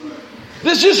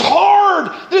 This is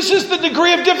hard. This is the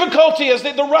degree of difficulty, as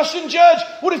the Russian judge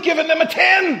would have given them a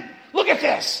 10. Look at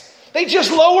this. They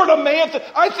just lowered a man.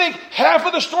 I think half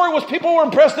of the story was people were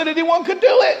impressed that anyone could do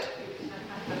it.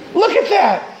 Look at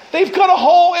that. They've cut a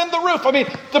hole in the roof. I mean,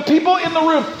 the people in the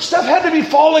roof, stuff had to be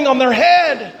falling on their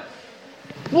head.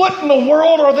 What in the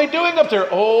world are they doing up there?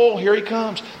 Oh, here he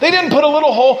comes. They didn't put a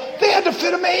little hole. They had to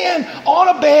fit a man on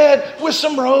a bed with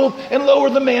some rope and lower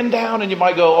the man down. And you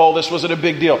might go, oh, this wasn't a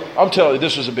big deal. I'm telling you,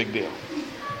 this was a big deal.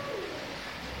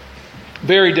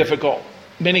 Very difficult.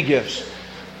 Many gifts.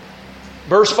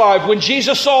 Verse 5, when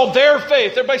Jesus saw their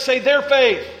faith, everybody say their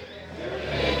faith.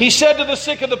 He said to the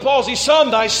sick of the palsy,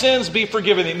 son, thy sins be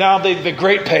forgiven thee. Now the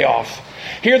great payoff.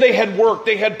 Here they had worked,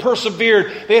 they had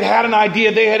persevered, they had had an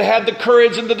idea, they had had the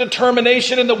courage and the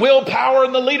determination and the willpower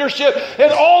and the leadership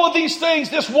and all of these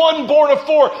things. This one born of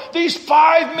four, these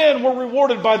 5 men were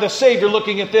rewarded by the Savior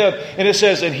looking at them. And it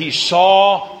says, and he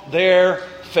saw their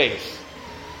faith.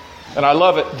 And I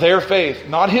love it, their faith,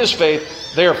 not his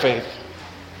faith, their faith.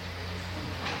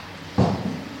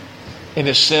 And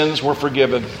his sins were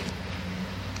forgiven.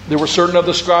 There were certain of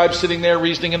the scribes sitting there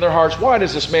reasoning in their hearts, why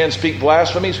does this man speak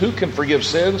blasphemies? Who can forgive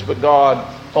sins but God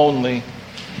only?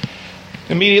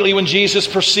 Immediately when Jesus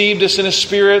perceived this in his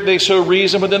spirit, they so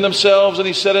reasoned within themselves, and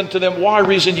he said unto them, why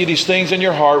reason ye these things in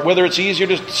your heart? Whether it's easier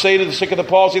to say to the sick of the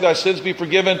palsy, thy sins be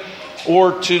forgiven,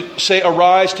 or to say,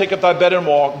 arise, take up thy bed and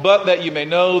walk. But that you may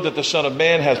know that the Son of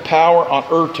Man has power on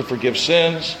earth to forgive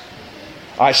sins.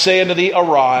 I say unto thee,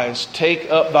 arise,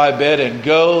 take up thy bed, and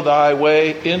go thy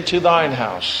way into thine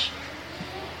house.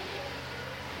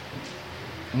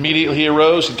 Immediately he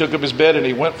arose, he took up his bed, and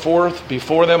he went forth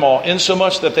before them all,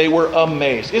 insomuch that they were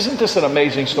amazed. Isn't this an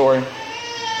amazing story?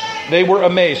 They were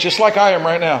amazed, just like I am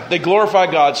right now. They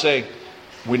glorified God, saying,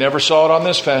 we never saw it on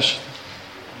this fashion.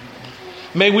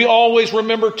 May we always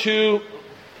remember, too,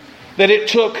 that it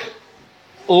took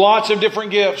lots of different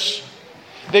gifts.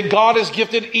 That God has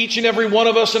gifted each and every one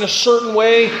of us in a certain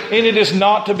way, and it is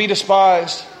not to be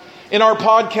despised. In our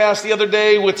podcast the other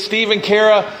day with Steve and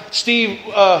Kara, Steve,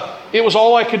 it was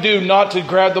all I could do not to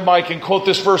grab the mic and quote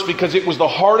this verse, because it was the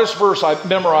hardest verse I've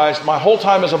memorized my whole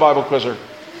time as a Bible quizzer.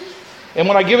 And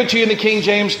when I give it to you in the King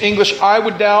James English, I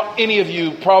would doubt any of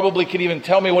you probably could even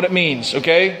tell me what it means,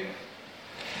 okay?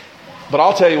 But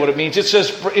I'll tell you what it means. It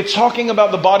says, it's talking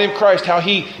about the body of Christ, how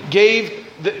he gave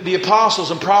the apostles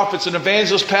and prophets and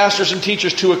evangelists, pastors and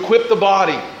teachers to equip the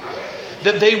body,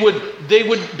 that they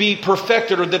would be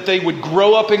perfected, or that they would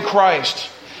grow up in Christ,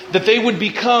 that they would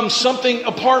become something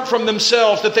apart from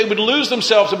themselves, that they would lose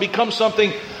themselves and become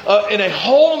something in a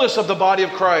wholeness of the body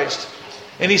of Christ.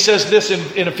 And he says this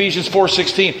in Ephesians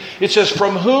 4:16. It says,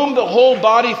 from whom the whole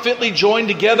body fitly joined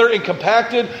together and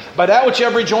compacted by that which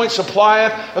every joint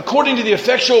supplieth, according to the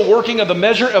effectual working of the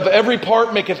measure of every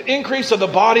part, maketh increase of the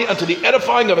body unto the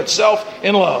edifying of itself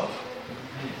in love.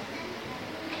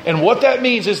 And what that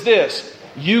means is this.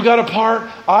 You got a part,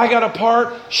 I got a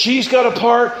part, she's got a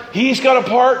part, he's got a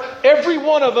part. Every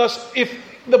one of us, if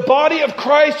the body of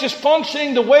Christ is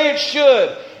functioning the way it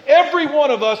should, every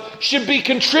one of us should be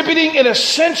contributing an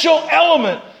essential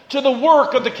element to the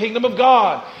work of the kingdom of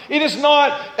God. It is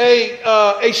not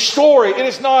a story. It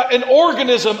is not an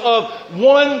organism of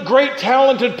one great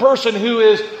talented person who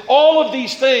is all of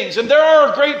these things. And there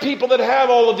are great people that have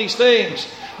all of these things.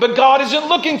 But God isn't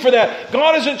looking for that.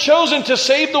 God isn't chosen to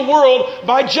save the world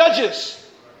by judges.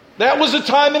 That was the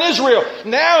time in Israel.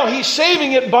 Now he's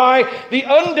saving it by the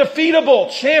undefeatable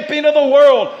champion of the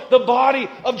world, the body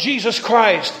of Jesus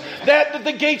Christ. That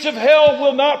the gates of hell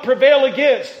will not prevail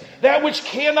against. That which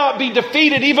cannot be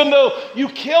defeated. Even though you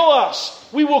kill us,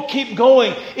 we will keep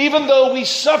going. Even though we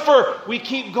suffer, we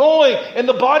keep going. In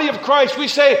the body of Christ, we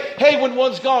say, hey, when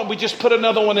one's gone, we just put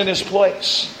another one in his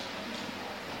place.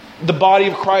 The body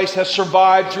of Christ has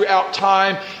survived throughout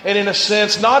time, and in a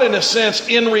sense, not in a sense,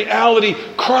 in reality,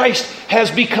 Christ has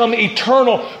become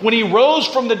eternal. When he rose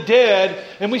from the dead,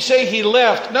 and we say he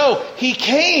left, no, he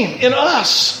came in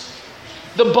us,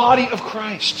 the body of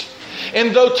Christ.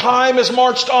 And though time has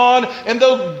marched on, and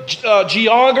though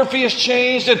geography has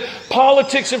changed, and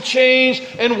politics have changed,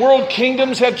 and world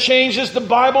kingdoms have changed, as the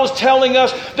Bible is telling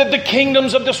us that the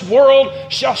kingdoms of this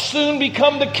world shall soon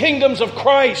become the kingdoms of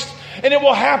Christ. And it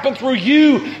will happen through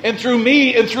you and through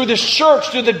me and through this church,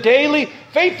 through the daily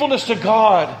faithfulness to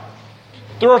God.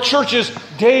 There are churches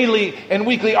daily and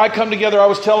weekly. I come together. I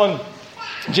was telling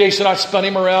Jason, I spun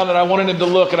him around and I wanted him to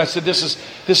look. And I said, this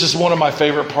is one of my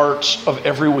favorite parts of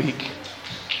every week.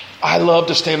 I love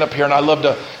to stand up here and I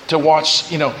love to watch,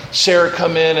 Sarah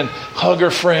come in and hug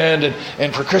her friend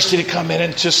and for Christy to come in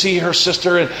and to see her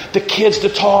sister and the kids to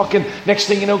talk. And next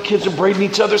thing you know, kids are braiding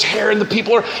each other's hair and the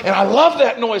people are, and I love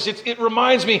that noise. It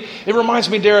reminds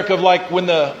me, Derek, of like when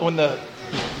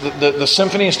the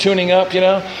symphony is tuning up,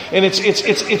 and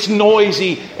it's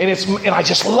noisy and I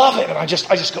just love it. And I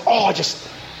just go, I just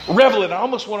revel in it. I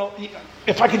almost want to,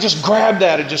 if I could just grab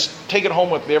that and just take it home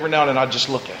with me every now and then, I'd just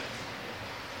look at it.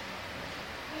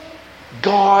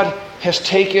 God has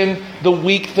taken the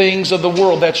weak things of the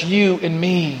world. That's you and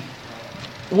me.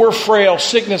 We're frail.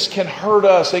 Sickness can hurt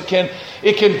us. It can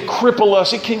cripple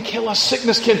us. It can kill us.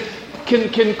 Sickness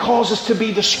can cause us to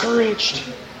be discouraged.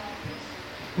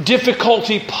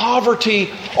 Difficulty, poverty,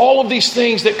 all of these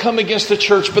things that come against the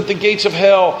church, but the gates of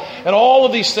hell, and all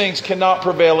of these things cannot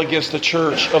prevail against the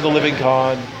church of the living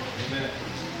God.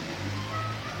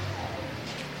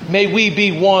 May we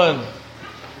be one.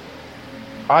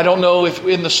 I don't know if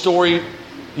in the story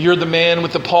you're the man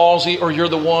with the palsy or you're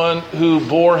the one who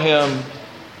bore him.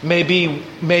 May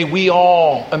we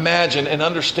all imagine and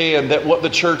understand that what the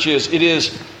church is, it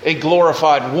is a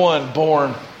glorified one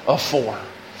born of four.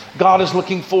 God is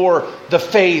looking for the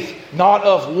faith, not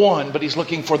of one, but He's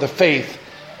looking for the faith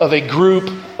of a group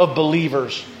of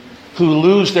believers who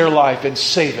lose their life and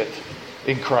save it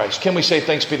in Christ. Can we say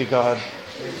thanks be to God?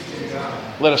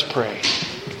 Let us pray.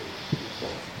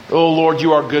 Oh Lord,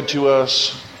 You are good to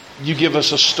us. You give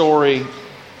us a story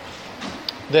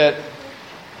that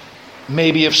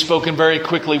maybe if spoken very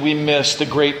quickly, we miss the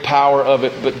great power of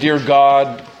it. But dear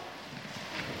God,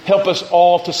 help us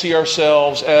all to see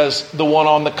ourselves as the one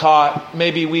on the cot.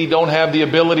 Maybe we don't have the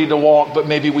ability to walk, but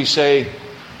maybe we say,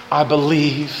 I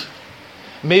believe.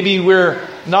 Maybe we're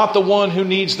not the one who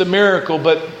needs the miracle,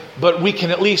 but we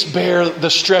can at least bear the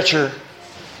stretcher.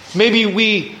 Maybe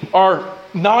we are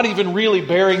not even really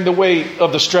bearing the weight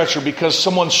of the stretcher because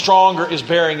someone stronger is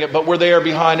bearing it, but we're there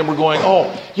behind and we're going,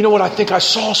 you know what, I think I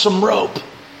saw some rope.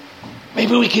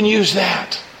 Maybe we can use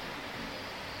that.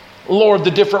 Lord,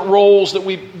 the different roles that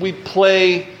we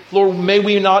play, Lord, may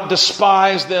we not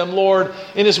despise them, Lord,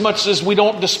 inasmuch as we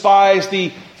don't despise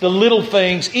the little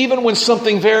things. Even when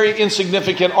something very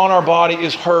insignificant on our body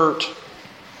is hurt,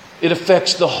 it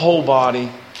affects the whole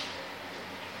body.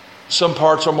 Some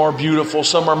parts are more beautiful,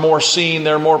 some are more seen,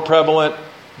 they're more prevalent,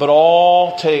 but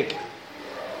all take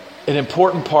an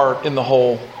important part in the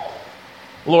whole.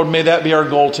 Lord, may that be our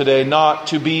goal today, not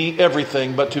to be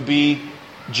everything, but to be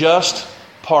just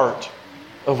part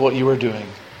of what You are doing.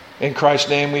 In Christ's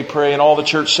name we pray, and all the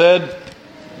church said,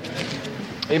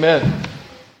 Amen.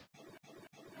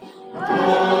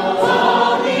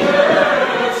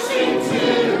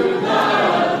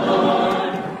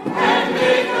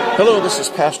 Hello, this is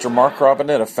Pastor Mark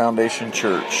Robinette of Foundation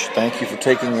Church. Thank you for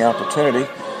taking the opportunity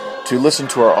to listen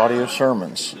to our audio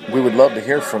sermons. We would love to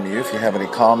hear from you if you have any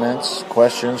comments,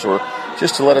 questions, or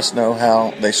just to let us know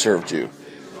how they served you.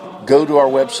 Go to our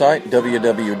website,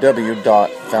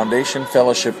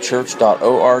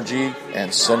 www.foundationfellowshipchurch.org,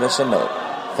 and send us a note.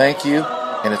 Thank you,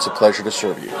 and it's a pleasure to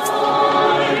serve you.